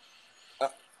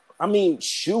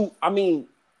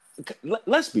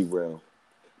 Let's be real.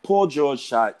 Paul George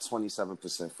shot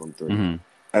 27% from 3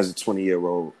 as a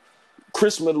 20-year-old.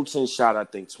 Chris Middleton shot, I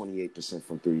think, 28%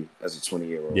 from 3 as a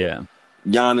 20-year-old. Yeah.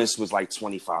 Giannis was like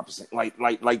 25%.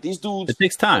 Like these dudes. It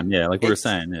takes time. Yeah, like we were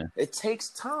saying. Yeah. It takes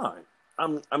time.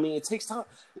 It takes time.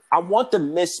 I want the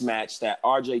mismatch that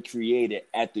RJ created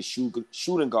at the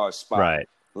shooting guard spot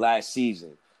last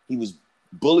season. He was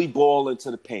bully ball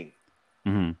into the paint.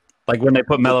 Mm-hmm. Like when they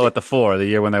put Melo at the 4, the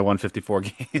year when they won 54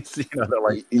 games. They're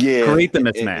like, create the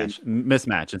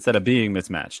mismatch instead of being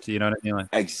mismatched. You know what I mean? Like,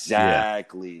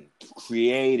 exactly.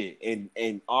 Create it.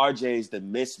 And RJ's the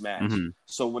mismatch. Mm-hmm.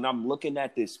 So when I'm looking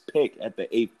at this pick, at the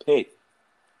 8th pick,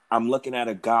 I'm looking at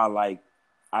a guy like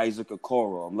Isaac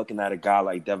Okoro. I'm looking at a guy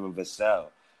like Devin Vassell.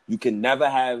 You can never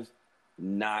have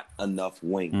not enough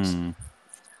wings.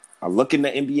 I look in the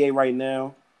NBA right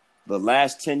now, the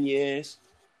last 10 years,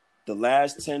 the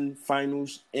last 10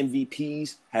 finals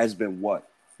MVPs has been what?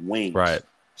 Wings. Right.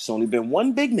 It's only been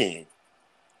one big man.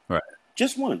 Right.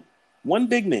 Just one. One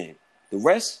big man. The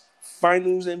rest,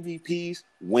 finals MVPs,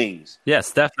 wings. Yeah,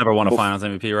 Steph never won a finals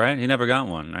MVP, right? He never got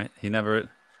one, right? He never...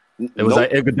 It was like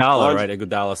Iguodala, right?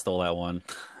 Iguodala stole that one.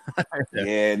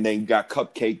 Yeah, and then you got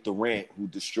Cupcake Durant, who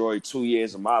destroyed 2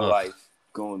 years of my life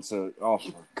going to... Oh,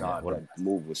 my God. That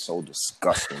move was so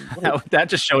disgusting. That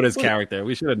just showed his character.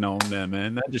 We should have known that,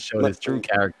 man. That just showed his true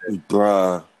character.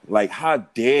 Bruh. Like, how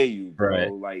dare you, bro?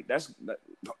 Right. Like,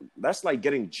 that's like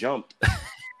getting jumped.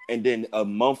 And then a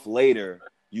month later,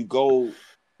 you go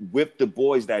with the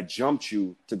boys that jumped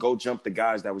you to go jump the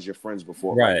guys that was your friends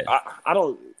before. Right. Like, I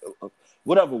don't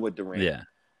whatever with Durant. Yeah.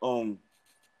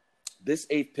 This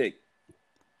 8th pick,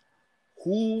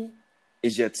 who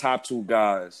is your top 2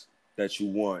 guys that you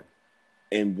want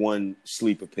in one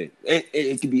sleeper pick?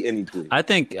 It could be any 3. I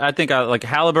think like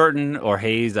Halliburton or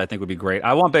Hayes, I think would be great.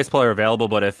 I want best player available,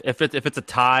 but if it's a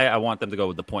tie, I want them to go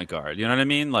with the point guard. You know what I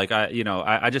mean? Like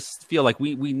I just feel like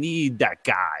we need that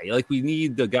guy. Like we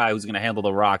need the guy who's going to handle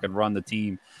the rock and run the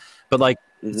team. But like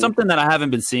something that I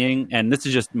haven't been seeing, and this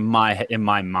is just in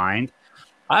my mind,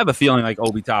 I have a feeling like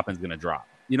Obi Toppin's going to drop.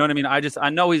 You know what I mean? I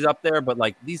know he's up there, but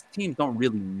like these teams don't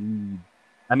really need.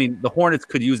 I mean, the Hornets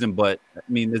could use him, but I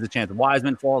mean, there's a chance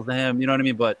Wiseman falls to him. You know what I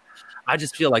mean? But I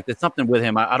just feel like there's something with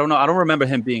him. I don't know. I don't remember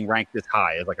him being ranked this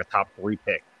high as like a top 3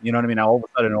 pick. You know what I mean? Now all of a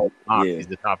sudden, he's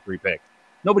the top 3 pick.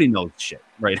 Nobody knows shit,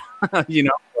 right? You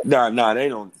know? No, they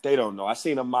don't know. I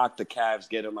seen a mock the Cavs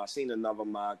get him. I seen another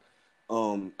mock.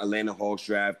 Atlanta Hawks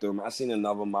draft him. I seen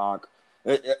another mock.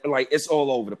 Like it's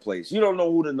all over the place. You don't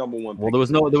know who the number 1 pick. Well,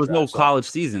 there was no college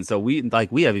season, so we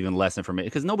have even less information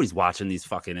because nobody's watching these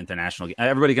fucking international games.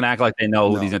 Everybody can act like they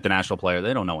know these international players.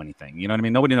 They don't know anything. You know what I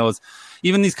mean? Nobody knows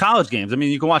even these college games. I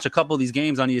mean, you can watch a couple of these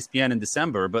games on ESPN in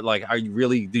December, but like, do you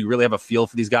really have a feel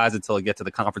for these guys until you get to the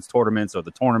conference tournaments or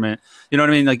the tournament? You know what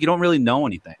I mean? Like you don't really know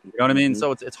anything. You know what I mean?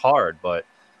 So it's hard, but.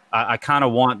 I kind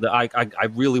of want I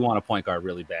really want a point guard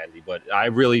really badly, but I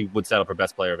really would settle for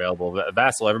best player available.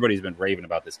 Vassell, everybody's been raving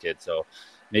about this kid, so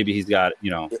maybe he's got,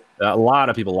 a lot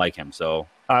of people like him, so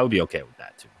I would be okay with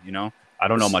that too. I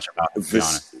don't know much about him, to be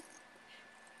honest.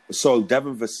 So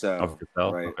Devin Vassell,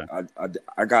 right? Okay.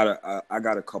 I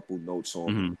got a couple notes on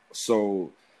him.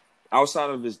 So outside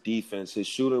of his defense, his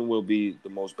shooting will be the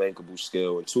most bankable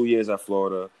skill. In 2 years at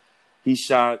Florida, he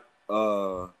shot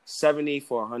 70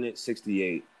 for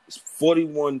 168.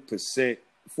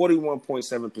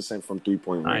 41.7% from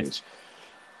 3-point range.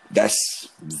 That's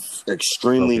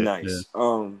extremely nice.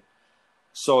 Yeah.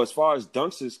 So as far as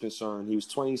dunks is concerned, he was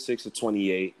 26 of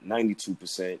 28,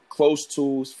 92%. Close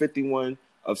twos, 51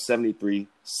 of 73,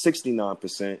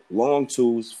 69%. Long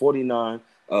twos, 49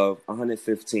 of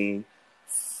 115,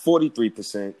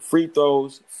 43%. Free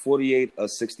throws, 48 of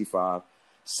 65,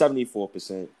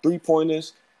 74%.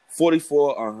 3-pointers,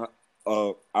 44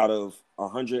 out of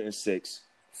 106,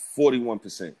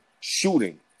 41%.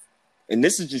 Shooting. And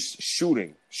this is just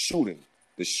shooting.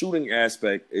 The shooting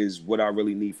aspect is what I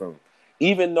really need from him.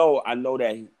 Even though I know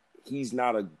that he's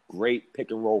not a great pick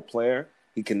and roll player,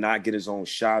 he cannot get his own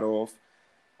shot off.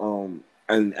 And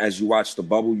as you watch the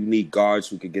bubble, you need guards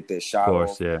who can get their shot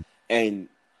off. Yeah. And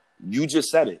you just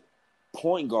said it.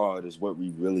 Point guard is what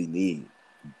we really need.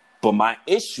 But my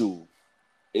issue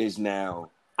is now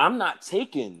I'm not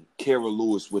taking Kara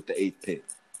Lewis with the 8th pick.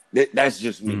 That's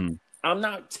just me. Mm-hmm. I'm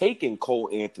not taking Cole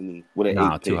Anthony with an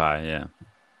 8th pick. Too high, yeah.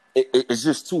 It's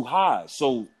just too high.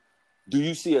 So do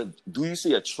you see a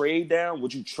trade down?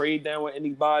 Would you trade down with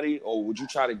anybody, or would you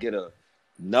try to get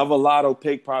another lotto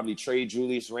pick, probably trade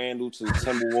Julius Randle to the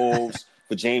Timberwolves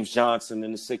for James Johnson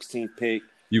in the 16th pick?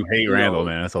 You hate Randle,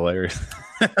 man. That's hilarious.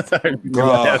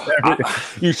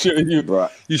 You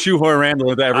shoehorn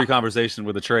Randle into every conversation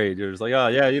with a trade. You're just like, oh,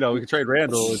 yeah, we can trade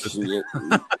Randle.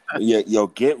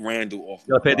 Get Randle off.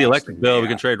 You'll pay the electric bill. We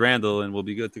can trade Randle, and we'll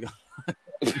be good to go.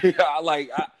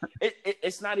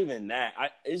 It's not even that.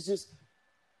 It's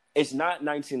not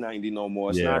 1990 no more.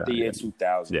 It's not the year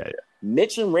 2000. Yeah.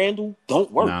 Mitch and Randle don't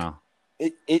work. No.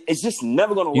 It's just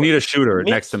never going to work. You need a shooter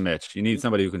next to Mitch. You need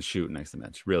somebody who can shoot next to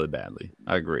Mitch really badly.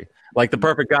 I agree. Like the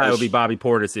perfect guy would be Bobby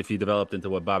Portis if he developed into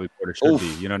what Bobby Portis should be.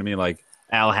 You know what I mean? Like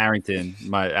Al Harrington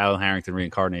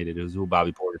reincarnated is who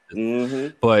Bobby Portis is.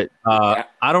 Mm-hmm. But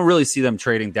I don't really see them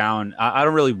trading down. I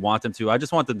don't really want them to. I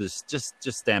just want them to just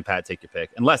stand pat, take your pick.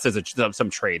 Unless there's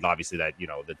some trade, obviously, that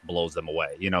that blows them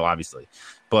away. Obviously.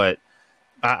 But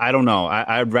I don't know.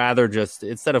 I'd rather just,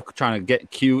 instead of trying to get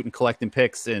cute and collecting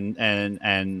picks and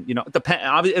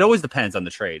it always depends on the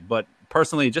trade. But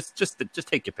personally, just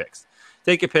take your picks.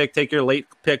 Take your pick. Take your late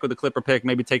pick with the Clipper pick.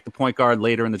 Maybe take the point guard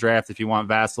later in the draft if you want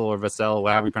Vassell or Vassell,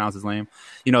 however you pronounce his name.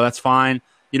 That's fine.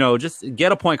 Just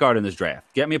get a point guard in this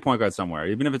draft. Get me a point guard somewhere,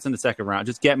 even if it's in the second round.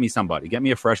 Just get me somebody. Get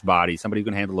me a fresh body, somebody who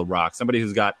can handle a rock, somebody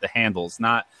who's got the handles,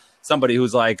 not somebody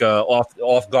who's like a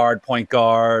off guard point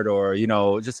guard, or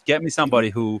just get me somebody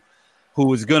who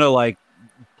is gonna like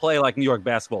play like New York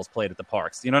basketball is played at the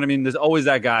parks. You know what I mean? There's always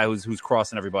that guy who's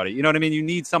crossing everybody. You know what I mean? You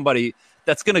need somebody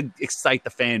that's going to excite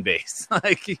the fan base.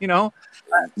 Like, you know?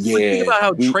 Yeah. Think about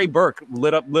how Trey Burke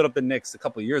lit up the Knicks a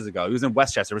couple of years ago. He was in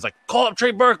Westchester. It was like, call up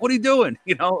Trey Burke. What are you doing?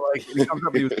 You know, like he comes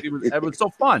up. It was so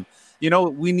fun. You know,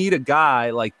 we need a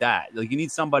guy like that. Like you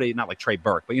need somebody, not like Trey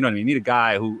Burke, but you know what I mean? You need a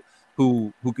guy who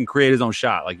can create his own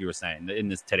shot, like you were saying, in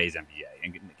this today's NBA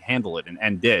and handle it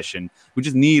and dish. And we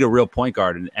just need a real point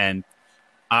guard. And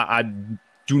I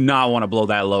do not want to blow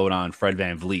that load on Fred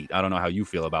VanVleet. I don't know how you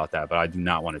feel about that, but I do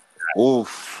not want to.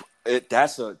 Oof.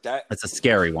 That's a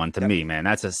scary one to me, man.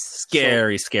 That's a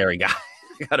scary guy.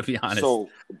 I got to be honest. So,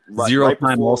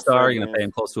 Zero-time All-Star, you're going to pay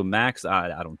him close to a max?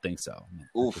 I don't think so.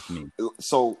 Oof.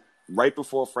 So, right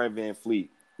before Fred VanVleet,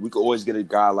 we could always get a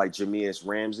guy like Jameis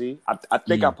Ramsey. I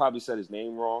think I probably said his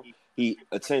name wrong. He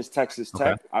attends Texas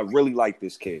Tech. Okay. I really like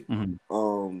this kid.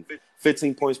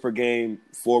 15 points per game,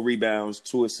 4 rebounds,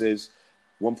 2 assists,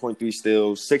 1.3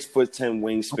 steals, 6'10"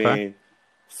 wingspan,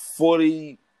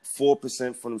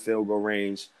 44% from the field goal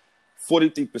range,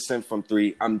 43% from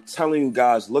 3. I'm telling you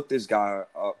guys, look this guy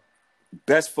up.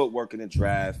 Best footwork in the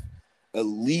draft,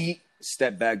 elite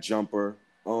step back jumper.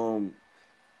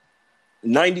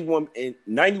 91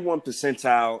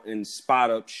 percentile in spot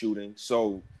up shooting.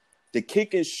 So the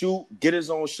kick and shoot, get his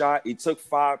own shot. He took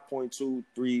 5.2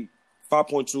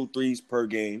 threes per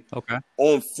game. Okay.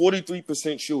 On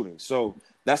 43% shooting. So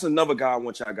that's another guy I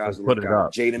want y'all guys to look at.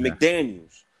 Jaden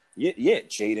McDaniels. Yeah,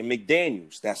 Jaden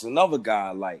McDaniels. That's another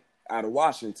guy like out of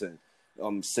Washington.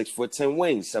 6'10"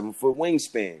 wings, 7-foot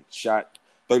wingspan. Shot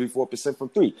 34% from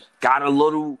 3. Got a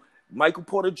little Michael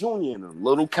Porter Jr. in him,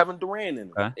 little Kevin Durant in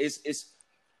him. Okay.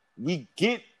 We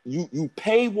get you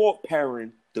pay Walt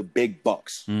Perrin the big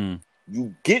bucks.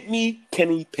 You get me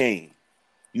Kenny Payne.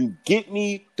 You get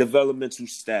me developmental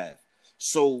staff.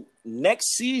 So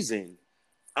next season,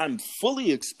 I'm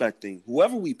fully expecting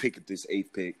whoever we pick at this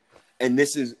 8th pick, and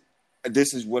this is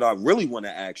what I really want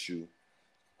to ask you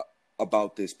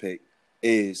about this pick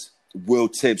is will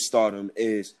Thibs start him?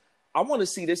 I want to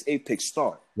see this 8th pick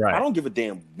start. Right. I don't give a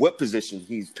damn what position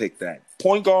he's picked at.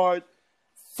 Point guard,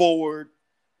 forward.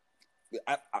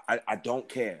 I don't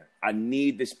care. I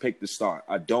need this pick to start.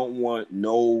 I don't want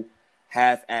no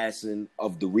half-assing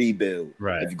of the rebuild.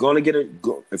 Right. If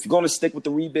you're gonna stick with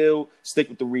the rebuild, stick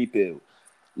with the rebuild.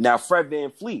 Now, Fred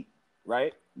VanVleet,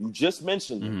 right? You just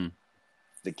mentioned him.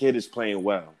 The kid is playing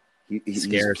well. He's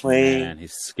playing. Man.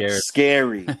 He's scared.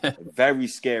 Scary. Very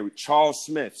scary. Charles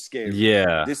Smith, scary.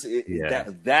 Yeah.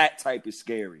 That type is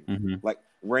scary. Like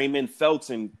Raymond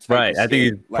Felton. Right. I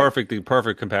think he's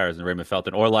perfect comparison to Raymond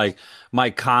Felton. Or like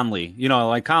Mike Conley. You know,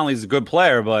 like Conley's a good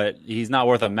player, but he's not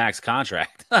worth a max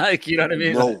contract. Like, you know what I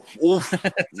mean? No.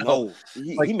 No.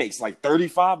 He makes like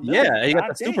 $35 million. Yeah, he got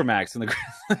the super max in the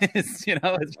Grizzlies. You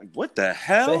know, it's like, what the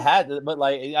hell? They had to, but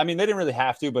like, I mean, they didn't really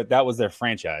have to, but that was their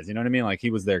franchise. You know what I mean? Like, he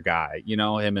was their guy, you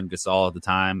know, him and Gasol at the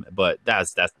time. But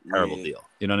that's a terrible deal.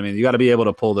 You know what I mean? You got to be able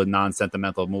to pull the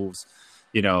non-sentimental moves.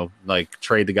 You know, like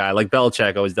trade the guy like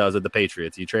Belichick always does with the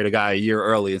Patriots. You trade a guy a year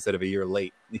early instead of a year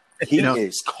late. He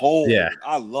is cold. Yeah.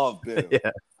 I love Bill.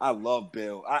 Yeah. I love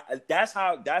Bill. That's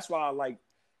why I like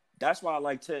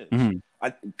Thibs.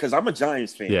 Because I'm a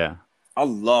Giants fan. Yeah. I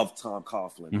love Tom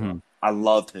Coughlin, bro. I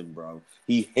loved him, bro.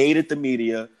 He hated the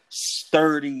media,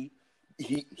 sturdy.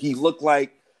 He looked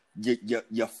like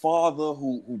your father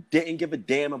who didn't give a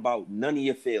damn about none of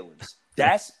your feelings.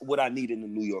 That's what I need in a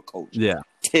New York coach. Yeah.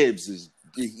 Thibs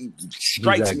he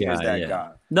strikes me as that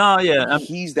guy. No, yeah,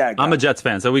 he's that guy. I'm a Jets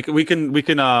fan, so we can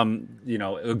you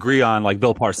know, agree on like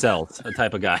Bill Parcells, a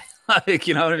type of guy. Like,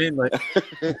 you know what I mean? Like,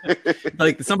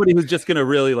 like somebody who's just gonna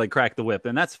really like crack the whip,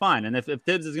 and that's fine. And if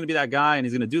Thibs is gonna be that guy and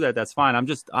he's gonna do that, that's fine. I'm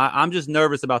just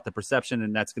nervous about the perception,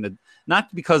 and that's gonna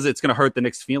not because it's gonna hurt the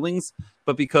Knicks' feelings,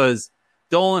 but because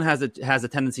Dolan has a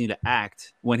tendency to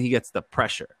act when he gets the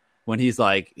pressure. When he's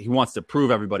like, he wants to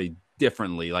prove everybody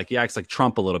differently. Like, he acts like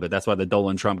Trump a little bit. That's why the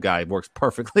Dolan Trump guy works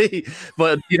perfectly.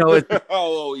 But, you know,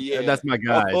 that's my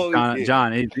guy.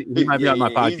 John, he might be on my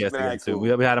podcast again, too. We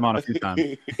had him on a few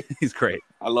times. He's great.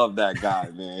 I love that guy,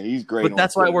 man. He's great. But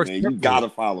that's why it works. You got to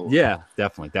follow him. Yeah,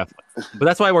 definitely. But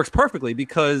that's why it works perfectly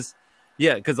because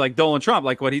like Dolan Trump,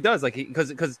 like what he does, like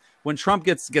because when Trump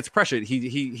gets pressured,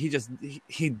 he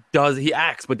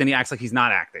acts, but then he acts like he's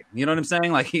not acting. You know what I'm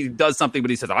saying? Like he does something, but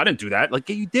he says, "Oh, I didn't do that." Like,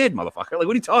 yeah, you did, motherfucker. Like, what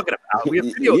are you talking about? We have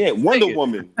video. Yeah, Wonder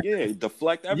Woman. Yeah,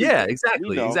 deflect everything. Yeah,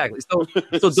 exactly.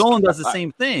 So Dolan does the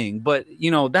same thing, but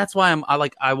that's why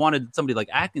I wanted somebody like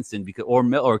Atkinson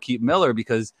or keep Miller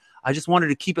because I just wanted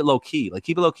to keep it low key. Like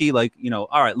all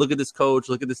right, look at this coach,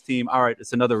 look at this team. All right,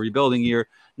 it's another rebuilding year.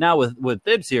 Now with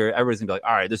Thibs here, everybody's gonna be like,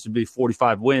 all right, this would be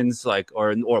 45 wins, like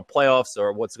or playoffs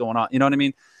or what's going on. You know what I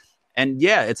mean? And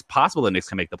yeah, it's possible the Knicks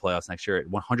can make the playoffs next year. It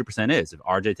 100% is. If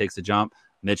RJ takes a jump,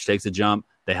 Mitch takes a jump,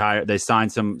 they sign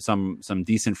some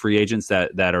decent free agents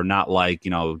that are not like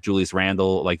Julius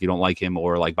Randle, like you don't like him,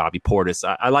 or like Bobby Portis.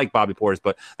 I like Bobby Portis,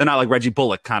 but they're not like Reggie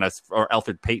Bullock kind of or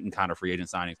Alfred Payton kind of free agent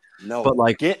signings. No, but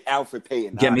like get Alfred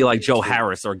Payton. Get me like Joe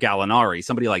Harris or Gallinari,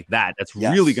 somebody like that. That's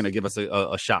really going to give us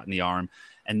a shot in the arm.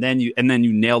 And then you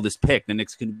nail this pick. The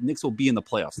Knicks will be in the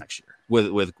playoffs next year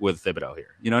with Thibodeau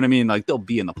here. You know what I mean? Like they'll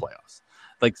be in the playoffs.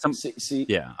 Like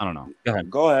yeah, I don't know.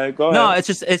 Go ahead. No, it's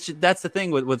just that's the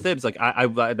thing with Thibs. Like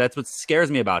I that's what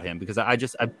scares me about him because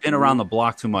I've been around the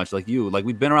block too much. Like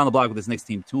we've been around the block with this Knicks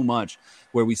team too much,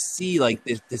 where we see like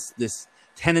this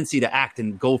tendency to act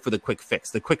and go for the quick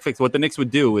fix. The quick fix. What the Knicks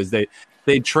would do is they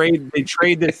trade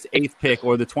this 8th pick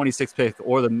or the 26th pick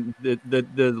or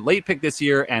the late pick this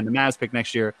year and the Mavs pick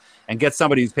next year and get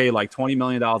somebody who's paid like $20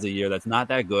 million a year. That's not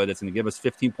that good. That's going to give us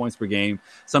 15 points per game,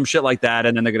 some shit like that.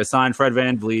 And then they're going to sign Fred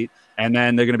VanVleet. And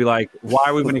then they're going to be like, why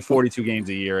are we winning 42 games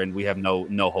a year and we have no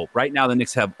hope? Right now, the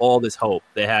Knicks have all this hope.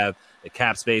 They have the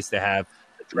cap space. They have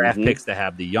the draft picks. They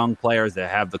have the young players. They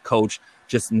have the coach.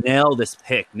 Just nail this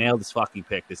fucking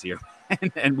pick this year.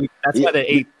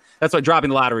 That's why dropping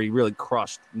the lottery really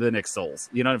crushed the Knicks' souls.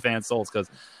 You know, fans' souls, because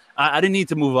I didn't need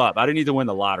to move up. I didn't need to win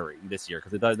the lottery this year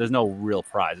because there's no real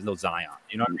prize. There's no Zion.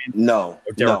 You know what I mean? No.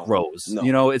 Or Derrick Rose.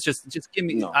 No. It's just give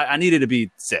me. No. I needed to be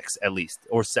 6 at least,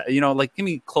 or like give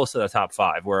me close to the top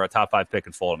 5. Where a top 5 pick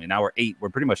can fall to me. Now we're 8. We're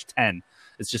pretty much 10.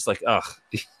 It's just like ugh.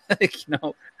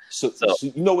 So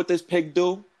you know what this pick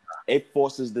do? It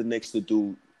forces the Knicks to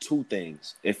do 2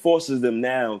 things. It forces them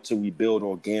now to rebuild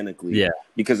organically. Yeah.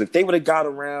 Because if they would have got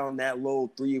around that low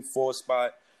 3 or 4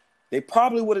 spot, they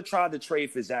probably would have tried to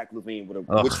trade for Zach LaVine,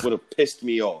 which would have pissed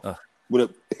me off. Would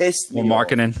have pissed me off.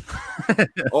 Marketing.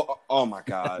 oh my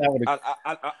God.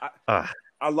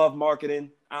 I love marketing.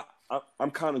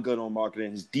 I'm kind of good on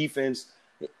marketing. His defense,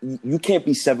 you can't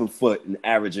be 7 foot and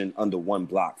averaging under 1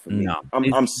 block for me. No.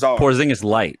 I'm sorry. Porzingis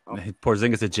light.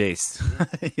 Porzingis a Jace.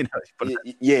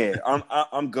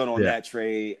 I'm good on that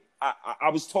trade. I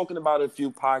was talking about it a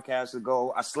few podcasts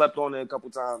ago. I slept on it a couple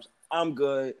times. I'm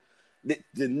good.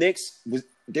 The Knicks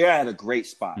they're at a great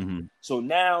spot. Mm-hmm. So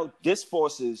now this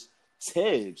forces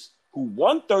Thibs, who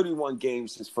won 31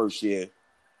 games his first year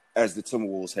as the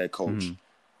Timberwolves head coach,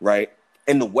 right?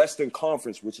 In the Western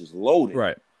Conference, which is loaded.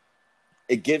 Right.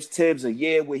 It gives Thibs a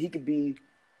year where he could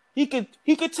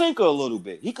tinker a little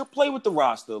bit. He could play with the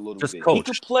roster a little bit. Coach. He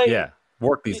could play. Yeah.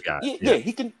 Work these guys. Yeah,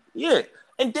 he can. Yeah.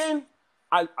 And then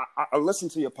I listened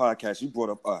to your podcast. You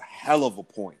brought up a hell of a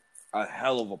point.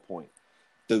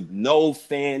 The no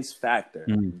fans factor.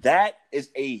 That is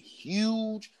a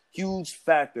huge, huge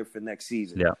factor for next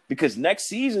season. Yeah. Because next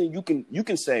season you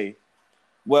can say,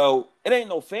 well, it ain't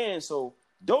no fans, so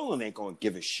Dolan ain't gonna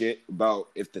give a shit about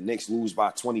if the Knicks lose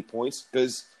by 20 points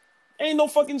because ain't no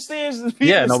fucking stands.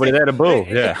 Yeah, nobody there to boo.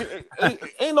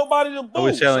 Ain't nobody to boo.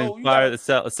 Nobody's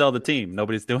telling sell the team.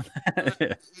 Nobody's doing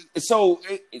that. So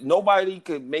nobody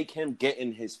could make him get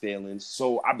in his feelings.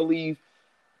 So I believe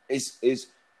it's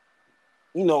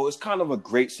kind of a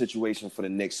great situation for the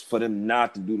Knicks for them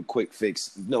not to do the quick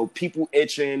fix. People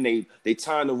itching. They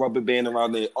tying the rubber band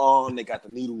around their arm. They got the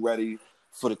needle ready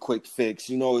for the quick fix.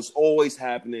 It's always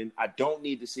happening. I don't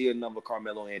need to see another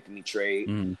Carmelo Anthony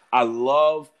trade. I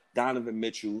love Donovan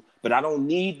Mitchell, but I don't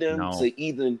need them to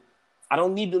even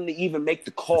make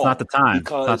the call. It's not the time. It's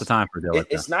not the time for Dylan.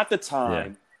 It's not the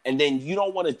time. Yeah. And then you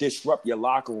don't want to disrupt your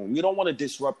locker room. You don't want to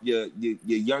disrupt your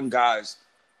young guys'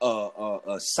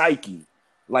 psyche,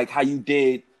 like how you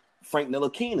did Frank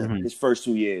Ntilikina his first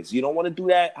 2 years. You don't want to do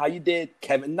that how you did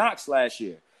Kevin Knox last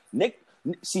year. Knick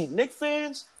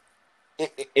fans,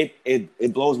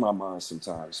 it blows my mind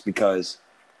sometimes because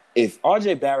if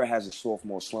RJ Barrett has a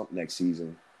sophomore slump next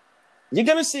season, you're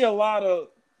gonna see a lot of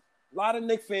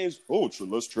Knick fans.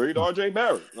 Let's trade RJ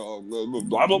Barrett.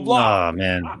 Blah blah blah. Oh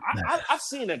man, I've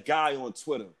seen a guy on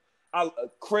Twitter.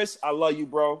 Chris, I love you,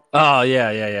 bro. Oh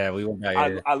yeah. We went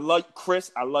back. I love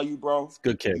Chris. I love you, bro. It's a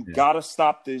good kid. You gotta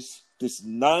stop this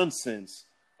nonsense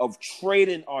of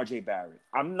trading RJ Barrett.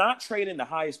 I'm not trading the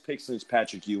highest pick since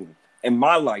Patrick Ewing in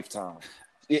my lifetime.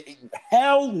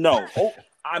 Hell no.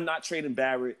 I'm not trading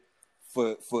Barrett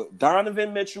for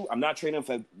Donovan Mitchell. I'm not trading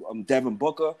for Devin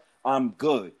Booker. I'm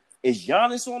good. Is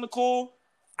Giannis on the call?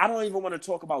 I don't even want to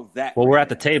talk about that. Well, we're at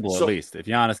the table at least. If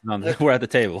Giannis is on, we're at the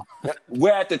table.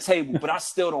 We're at the table, but I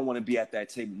still don't want to be at that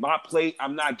table. My plate,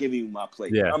 I'm not giving you my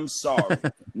plate. Yeah. I'm sorry.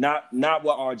 not with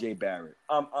RJ Barrett.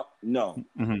 No.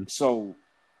 Mm-hmm. So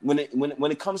when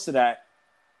it comes to that,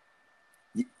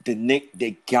 the Knicks,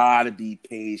 they gotta be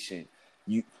patient.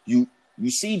 You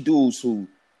see dudes who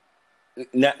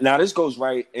now this goes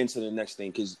right into the next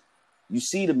thing because you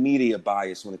see the media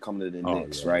bias when it comes to the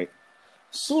Knicks, right?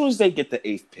 As soon as they get the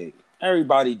 8th pick,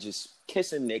 everybody just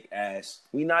kissing Knick ass.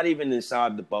 We not even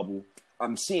inside the bubble.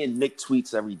 I'm seeing Knick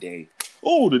tweets every day.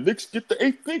 Oh, the Knicks get the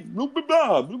 8th pick. Blah, blah,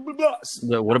 blah, blah,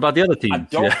 blah. What about the other teams? I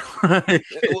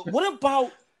don't. What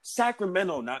about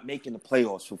Sacramento not making the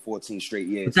playoffs for 14 straight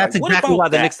years? But that's exactly why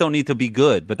the Knicks don't need to be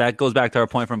good. But that goes back to our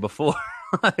point from before.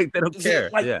 They don't care.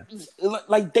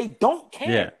 Like they don't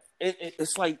care. Yeah.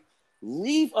 It's like,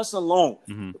 leave us alone.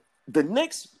 Mm-hmm. The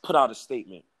Knicks put out a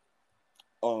statement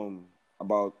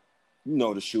about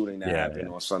the shooting that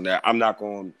happened on Sunday. I'm not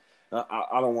going.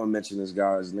 I don't want to mention this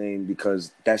guy's name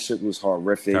because that shit was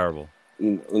horrific. Terrible.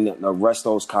 Arrest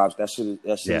those cops. That shit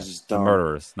is just dumb.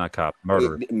 Murderers, not cops.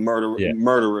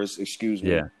 Murderers. Excuse me.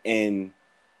 Yeah. And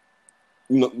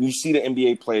you see the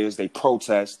NBA players. They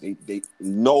protest. They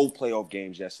no playoff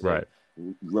games yesterday. Right.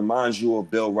 Reminds you of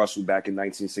Bill Russell back in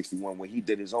 1961 when he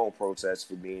did his own protest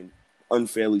for being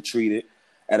unfairly treated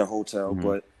at a hotel. Mm-hmm.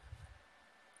 But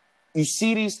you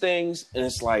see these things, and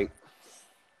it's like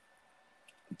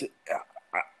the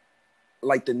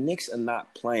Knicks are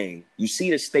not playing. You see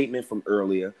the statement from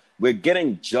earlier. We're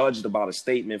getting judged about a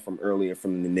statement from earlier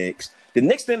from the Knicks. The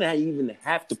Knicks didn't even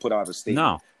have to put out a statement.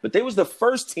 No. But they was the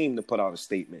first team to put out a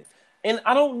statement. And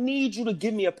I don't need you to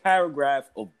give me a paragraph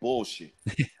of bullshit.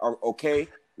 Okay?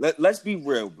 Let's be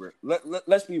real, bro.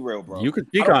 Let's be real, bro. You could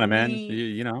speak on it, man.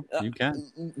 You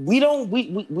can. We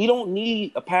don't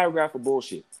need a paragraph of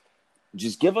bullshit.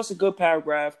 Just give us a good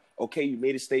paragraph. Okay, you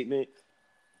made a statement.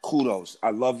 Kudos.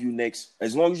 I love you, Knicks.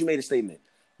 As long as you made a statement.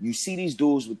 You see these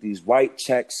dudes with these white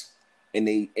checks and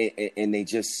they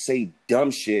just say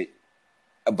dumb shit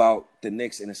about the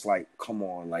Knicks, and it's like, come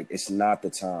on, like it's not the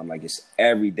time. Like it's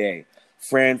every day.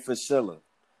 Fran Fraschilla.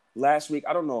 Last week,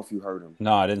 I don't know if you heard him.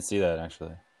 No, I didn't see that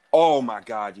actually. Oh my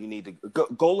God, you need to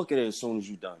go look at it as soon as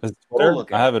you're done. Go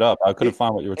look at I have it up. I couldn't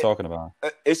find what you were talking about.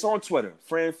 It's on Twitter.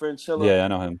 Fran Fraschilla. Yeah, I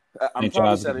know him. I'm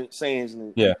probably saying his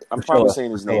name. Yeah, I'm probably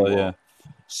saying his name. Yeah.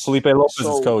 Felipe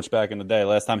Lopez's coach back in the day.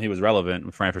 Last time he was relevant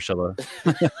with Fran Fraschilla.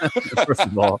 First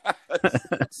of all.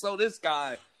 So this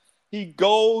guy, he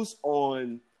goes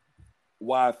on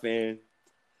YFan,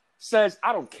 says,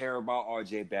 I don't care about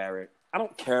RJ Barrett. I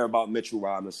don't care about Mitchell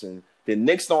Robinson. The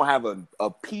Knicks don't have a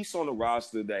piece on the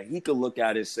roster that he could look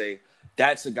at and say,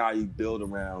 that's a guy you build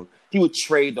around. He would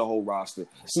trade the whole roster.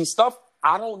 See,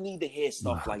 I don't need to hear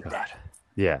stuff like that.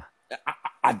 Yeah.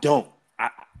 I don't.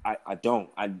 I don't.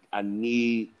 I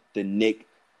need the Knick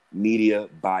media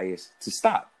bias to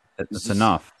stop. It's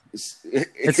enough.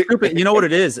 It's stupid. You know what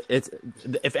it is? It's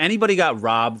if anybody got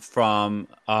robbed from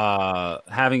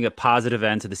having a positive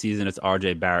end to the season, it's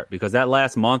RJ Barrett, because that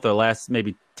last month or last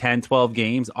maybe 10, 12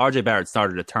 games, RJ Barrett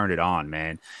started to turn it on,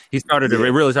 man. He started to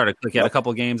really started to click. He had a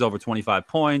couple of games over 25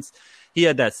 points. He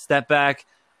had that step back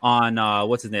on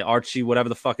what's his name, Archie, whatever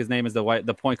the fuck his name is,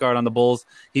 the point guard on the Bulls.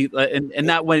 He and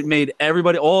that made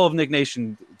everybody, all of Knick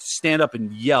Nation, stand up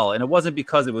and yell. And it wasn't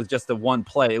because it was just the one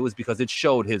play; it was because it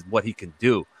showed what he could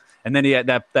do. And then he had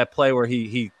that play where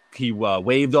he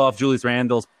waved off Julius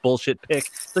Randle's bullshit pick.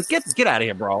 It's like, get out of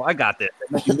here, bro! I got this.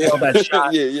 And he nailed that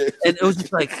shot. Yeah. And it was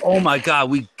just like, oh my God,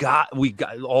 we got.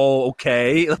 Oh,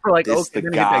 okay. We're like, okay,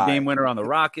 then he hit that game winner on the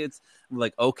Rockets. We're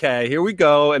like, okay, here we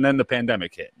go. And then the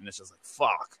pandemic hit, and it's just like,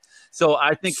 fuck. So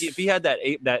I think if he had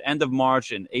that end of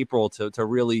March and April to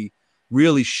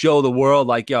really show the world,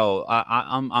 like, yo,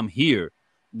 I'm here.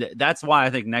 That's why I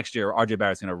think next year RJ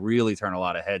Barrett's going to really turn a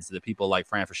lot of heads to the people like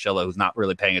Fran Fraschilla, who's not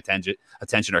really paying attention,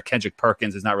 or Kendrick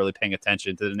Perkins, who's not really paying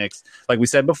attention to the Knicks. Like we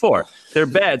said before, they're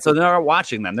bad, so they're not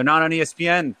watching them. They're not on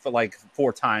ESPN for like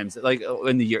 4 times like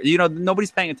in the year.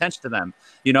 Nobody's paying attention to them.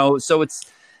 So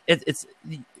it's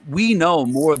we know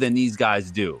more than these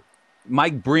guys do.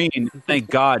 Mike Breen, thank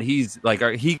God, he's like,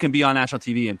 he can be on national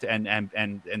TV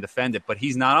and defend it, but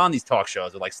he's not on these talk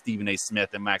shows with like Stephen A. Smith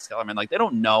and Max Kellerman. Like, they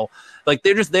don't know. Like,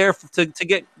 they're just there to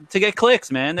get clicks,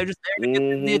 man. They're just there to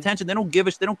get the attention. They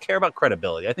don't care about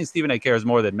credibility. I think Stephen A. cares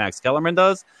more than Max Kellerman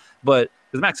does, but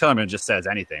because Max Kellerman just says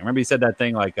anything. Remember, he said that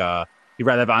thing like he He'd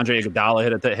rather have Andre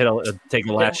Iguodala take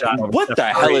a last shot. What the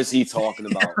hell is he talking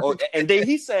about? And then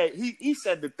he said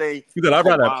the thing. I'd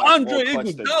rather have Andre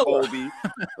Iguodala.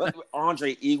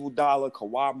 Andre Iguodala,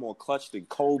 Kawhi more clutch than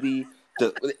Kobe.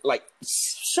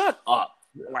 Shut up.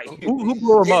 Like who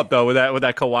blew him up though with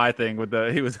that Kawhi thing?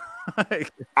 He was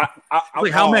like,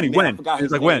 how many? When?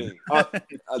 He's like when?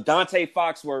 Dante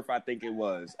Foxworth, I think it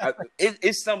was.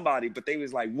 It's somebody, but they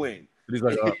was like when. He's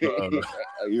like, he's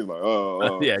like,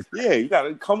 yeah, you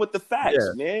gotta come with the facts,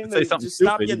 man. Say something just stupid.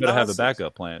 stop your You better nonsense. have a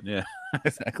backup plan. Yeah,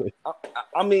 exactly.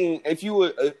 I mean, if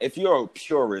you're a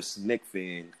purist Knicks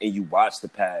fan and you watch the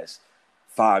past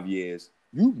 5 years,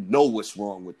 you know what's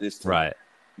wrong with this team. Right.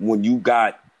 When you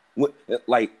hire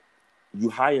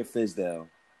Fizdale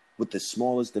with the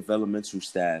smallest developmental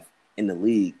staff in the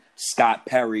league, Scott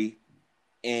Perry,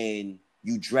 and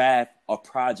you draft a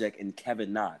project in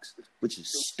Kevin Knox, which is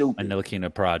stupid. I know looking at a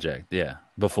project, yeah.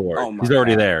 Before he's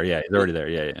already there, yeah. He's already there,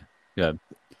 yeah. Good.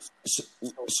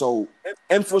 So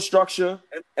infrastructure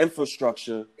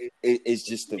is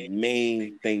just the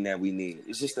main thing that we need.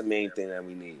 It's just the main thing that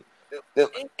we need.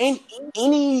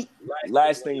 Any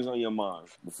last things on your mind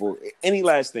before? Any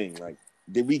last thing? Like,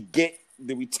 did we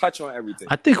touch on everything?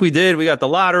 I think we did. We got the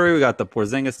lottery. We got the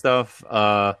Porzingis stuff.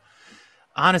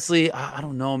 Honestly, I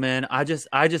don't know, man.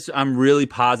 I'm really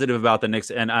positive about the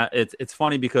Knicks, and it's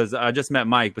funny because I just met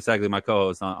Mike Bisaglia, my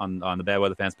co-host on the Bad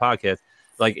Weather Fans podcast,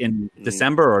 like in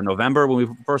December or November when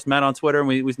we first met on Twitter, and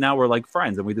we're like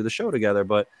friends and we do the show together.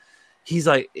 But he's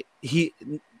like he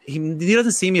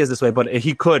doesn't see me as this way, but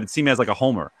he could see me as like a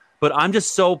homer. But I'm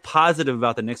just so positive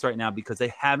about the Knicks right now because they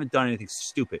haven't done anything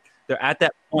stupid. They're at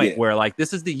that point where like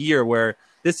this is the year where.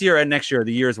 This year and next year are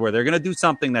the years where they're going to do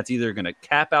something that's either going to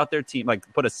cap out their team, like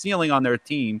put a ceiling on their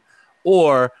team,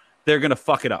 or they're going to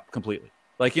fuck it up completely.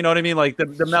 Like, you know what I mean? Like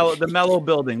the Melo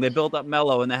building, they built up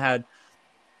Melo and they had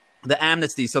the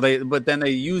amnesty. So they re-up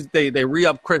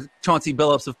Chauncey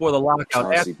Billups before the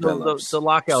lockout. After the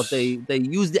lockout, they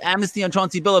used the amnesty on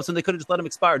Chauncey Billups and they could have just let him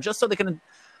expire just so they can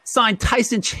sign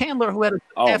Tyson Chandler, who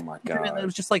had my God. It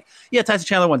was just like, yeah, Tyson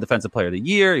Chandler won Defensive Player of the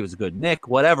Year. He was a good Knick,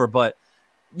 whatever, but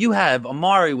you have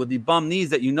Amari with the bum knees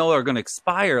that you know are going to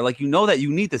expire. Like, you know that you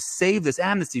need to save this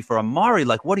amnesty for Amari.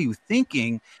 Like, what are you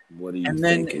thinking? And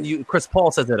then Chris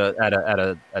Paul says at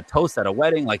a toast at a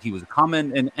wedding, like he was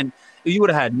coming, and you would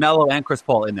have had Melo and Chris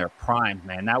Paul in their prime,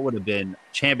 man. That would have been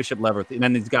championship level. And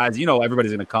then these guys, you know,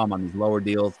 everybody's going to come on these lower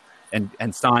deals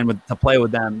and sign to play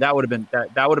with them. That would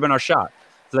have been our shot.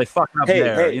 So they fucked up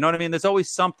there. You know what I mean? There's always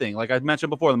something. Like I mentioned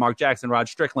before, the Mark Jackson, Rod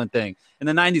Strickland thing. In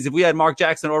the 90s, if we had Mark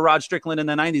Jackson or Rod Strickland in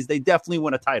the 90s, they definitely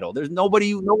win a title. There's no way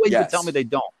you can tell me they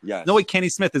don't. Yes. No way Kenny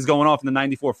Smith is going off in the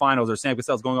 94 finals or Sam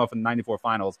Cassell's going off in the 94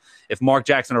 finals if Mark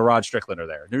Jackson or Rod Strickland are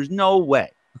there. There's no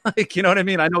way. Like, you know what I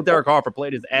mean? I know Derek Harper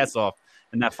played his ass off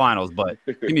in that finals, but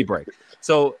give me a break.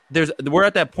 So we're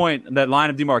at that point, that line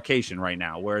of demarcation right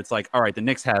now where it's like, all right, the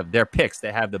Knicks have their picks.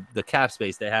 They have the cap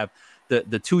space. They have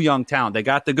the two young talent. They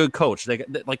got the good coach. They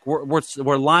got, like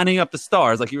we're lining up the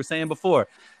stars, like you were saying before.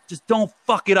 Just don't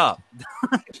fuck it up.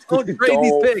 Don't trade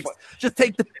these picks. Just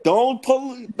take the. Don't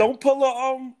pull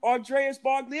a Andreas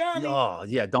Bargnani. Oh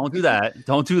yeah, don't do that.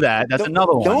 Don't do that. That's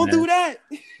another one. Don't do that.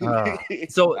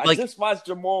 So I just watched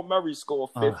Jamal Murray score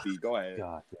 50. Go ahead.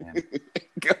 God damn.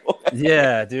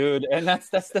 Yeah, dude, and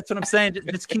that's what I'm saying.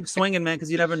 Just keep swinging, man,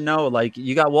 because you never know. Like,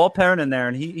 you got Walt Perrin in there,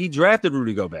 and he drafted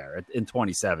Rudy Gobert in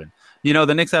 27. You know,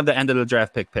 the Knicks have the end of the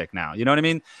draft pick now. You know what I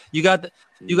mean? You got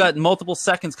multiple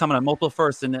seconds coming up, multiple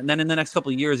firsts, and then in the next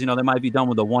couple of years, you know, they might be done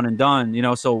with a one and done. You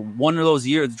know, so one of those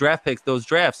years, draft picks, those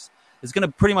drafts is going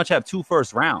to pretty much have 2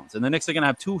 first rounds, and the Knicks are going to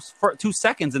have 2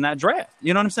 seconds in that draft.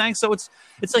 You know what I'm saying? So it's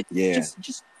like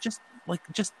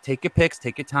just take your picks,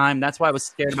 take your time. That's why I was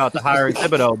scared about the hiring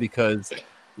Thibodeau, because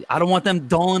I don't want them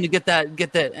Dolan to get that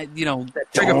you know,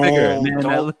 that trigger finger,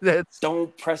 man.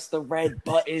 Don't press the red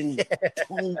button.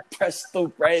 Don't press the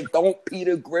red. Don't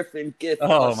Peter Griffin get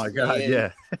Oh my God, man.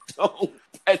 Yeah. Don't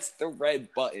press the red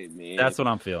button, man. That's what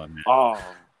I'm feeling, man. Oh,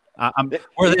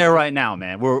 we're there right now,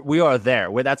 man. We are there.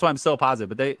 That's why I'm so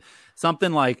positive. But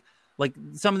something like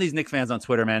some of these Knicks fans on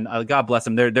Twitter, man, God bless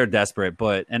them. They're desperate,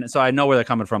 and so I know where they're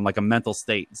coming from, like a mental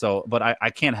state. So, but I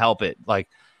can't help it. Like,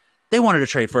 they wanted to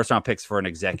trade first round picks for an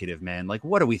executive, man. Like,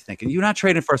 what are we thinking? You're not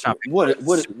trading first round picks.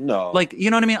 What? No. Like, you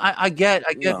know what I mean? I get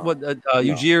what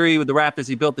Ujiri with the Raptors.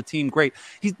 He built the team great.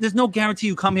 There's no guarantee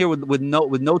you come here with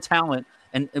no talent.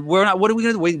 And we're not. What are we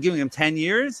going to wait? Giving him 10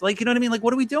 years? Like, you know what I mean? Like,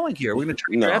 what are we doing here? We're going to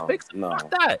trade draft picks? No, fuck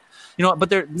that. You know, but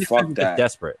they're just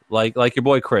desperate. Like your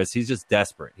boy Chris, he's just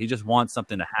desperate. He just wants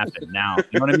something to happen now.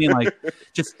 You know what I mean? Like,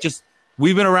 just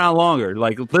We've been around longer.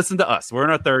 Like, listen to us. We're in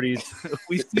our 30s.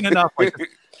 We've seen enough. Like,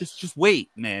 just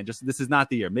wait, man. This is not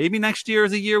the year. Maybe next year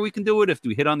is a year we can do it. If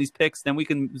we hit on these picks, then we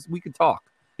can talk.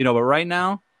 But right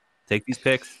now, take these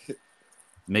picks,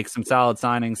 make some solid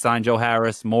signings, sign Joe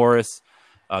Harris, Morris,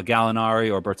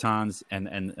 Gallinari, or Bertans,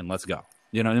 and let's go.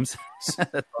 You know what I'm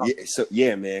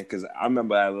saying? Man, because I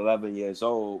remember at 11 years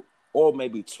old, or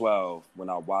maybe 12, when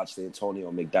I watched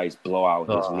Antonio McDyess blow out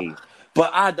his knee.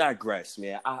 But I digress,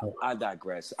 man. I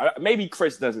digress. Maybe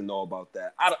Chris doesn't know about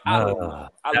that. I don't know.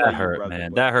 That hurt,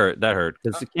 man. That hurt.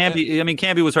 Because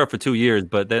Camby was hurt for 2 years,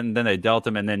 but then they dealt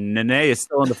him, and then Nene is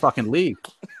still in the fucking league.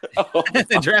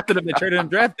 They drafted him. They traded him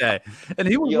draft day, and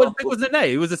he was what pick was Nene?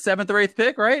 He was a 7th or 8th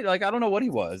pick, right? Like, I don't know what he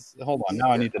was. Hold on,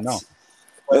 now I need to know.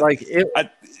 But like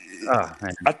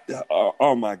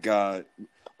oh my God.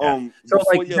 So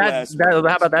like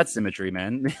how about that symmetry,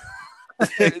 man?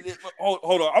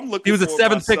 Hold on, I'm looking. He was a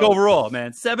 7th pick overall,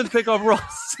 man. 7th pick overall.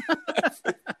 You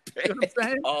know what I'm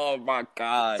saying? Oh my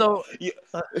God! So,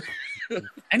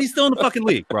 and he's still in the fucking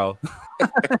league, bro.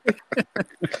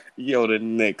 Yo, the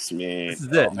Knicks, man. This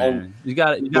is it, man. You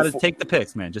got to take the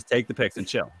picks, man. Just take the picks and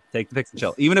chill. Take the picks and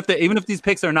chill. Even if these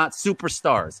picks are not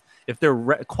superstars, if they're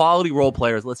quality role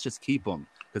players, let's just keep them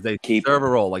because they serve a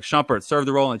role. Like Shumpert served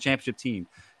the role in a championship team.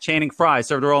 Channing Frye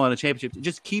served the role in a championship team.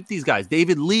 Just keep these guys.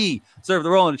 David Lee served the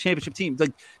role in a championship team.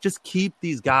 Like, just keep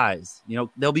these guys.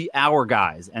 They'll be our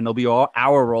guys, and they'll be all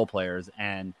our role players,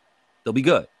 and they'll be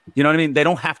good. You know what I mean? They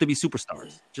don't have to be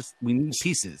superstars. Just we need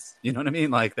pieces. You know what I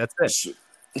mean? Like, that's it.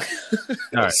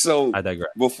 All right. So I digress.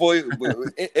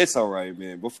 It's all right,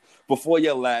 man. Before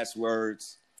your last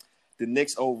words, the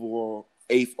Knicks 8th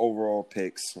overall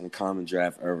picks in the common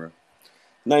draft era.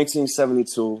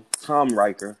 1972, Tom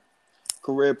Riker.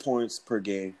 Career points per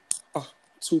game,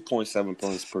 2.7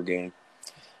 points per game.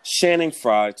 Channing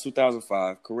Frye,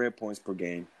 2005, career points per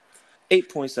game,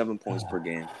 8.7 points per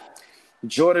game.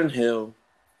 Jordan Hill,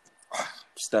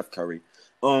 Steph Curry,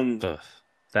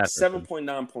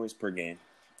 7.9 points per game.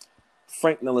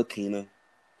 Frank Ntilikina,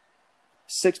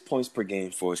 6 points per game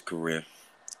for his career.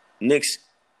 Knicks,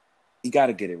 you got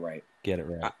to get it right. Get it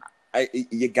right.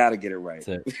 You got to get it right.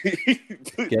 Get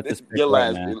this pick your right,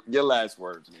 last, man. Your last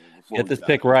words, man. Get this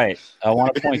pick right. I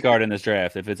want a point guard in this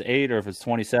draft. If it's 8 or if it's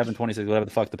 27, 26, whatever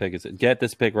the fuck the pick is, get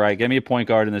this pick right. Give me a point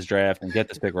guard in this draft and get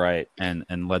this pick right. And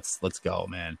let's go,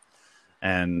 man.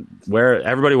 And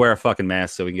everybody wear a fucking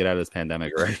mask so we can get out of this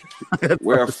pandemic, right?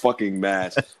 Wear a fucking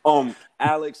mask.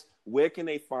 Alex, where can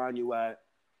they find you at?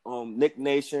 Knick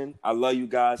Nation, I love you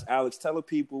guys. Alex, tell the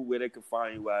people where they can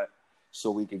find you at. So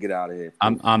we can get out of here.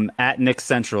 I'm at Nick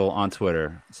Central on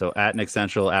Twitter. So at Nick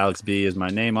Central, Alex B is my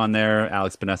name on there.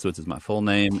 Alex Benesowitz is my full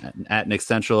name. At Nick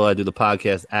Central, I do the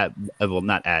podcast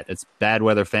it's Bad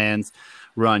Weather Fans.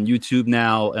 We're on YouTube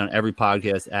now and every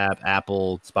podcast app,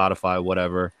 Apple, Spotify,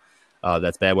 whatever.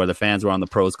 That's Bad Weather Fans. We're on the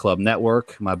Pros Club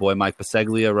Network. My boy Mike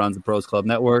Paseglia runs the Pros Club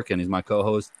Network, and he's my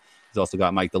co-host. He's also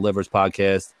got Mike Delivers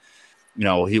podcast.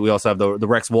 We also have the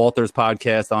Rex Walters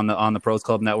podcast on the Pros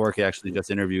Club Network. He actually just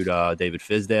interviewed David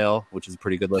Fizdale, which is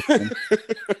pretty good listening.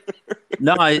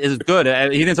 No, it's good.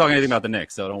 He didn't talk anything about the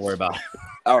Knicks, so don't worry about it.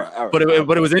 All right. But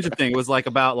it was interesting. It was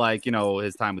about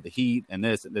his time with the Heat and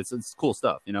this. It's cool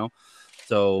stuff,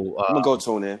 So I'm gonna go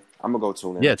tune in.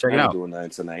 Yeah, check it out. Doing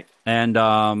that tonight. And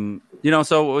Bad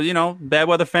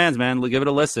Weather Fans, man, give it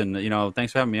a listen.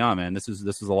 Thanks for having me on, man. This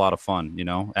is a lot of fun.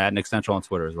 At Nick Central on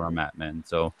Twitter is where I'm at, man.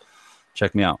 So.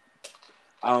 Check me out.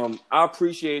 I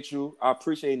appreciate you. I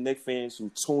appreciate Knick fans who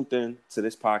tuned in to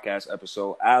this podcast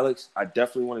episode. Alex, I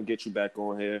definitely want to get you back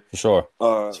on here. For sure.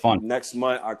 It's fun. Next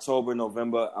month, October,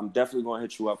 November, I'm definitely going to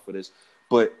hit you up for this.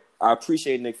 But I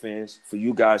appreciate Knick fans for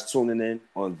you guys tuning in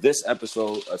on this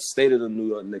episode of State of the New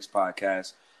York Knicks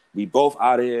podcast. We both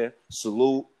out of here.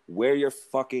 Salute. Wear your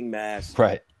fucking mask.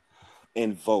 Right.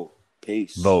 And vote.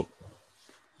 Peace. Vote.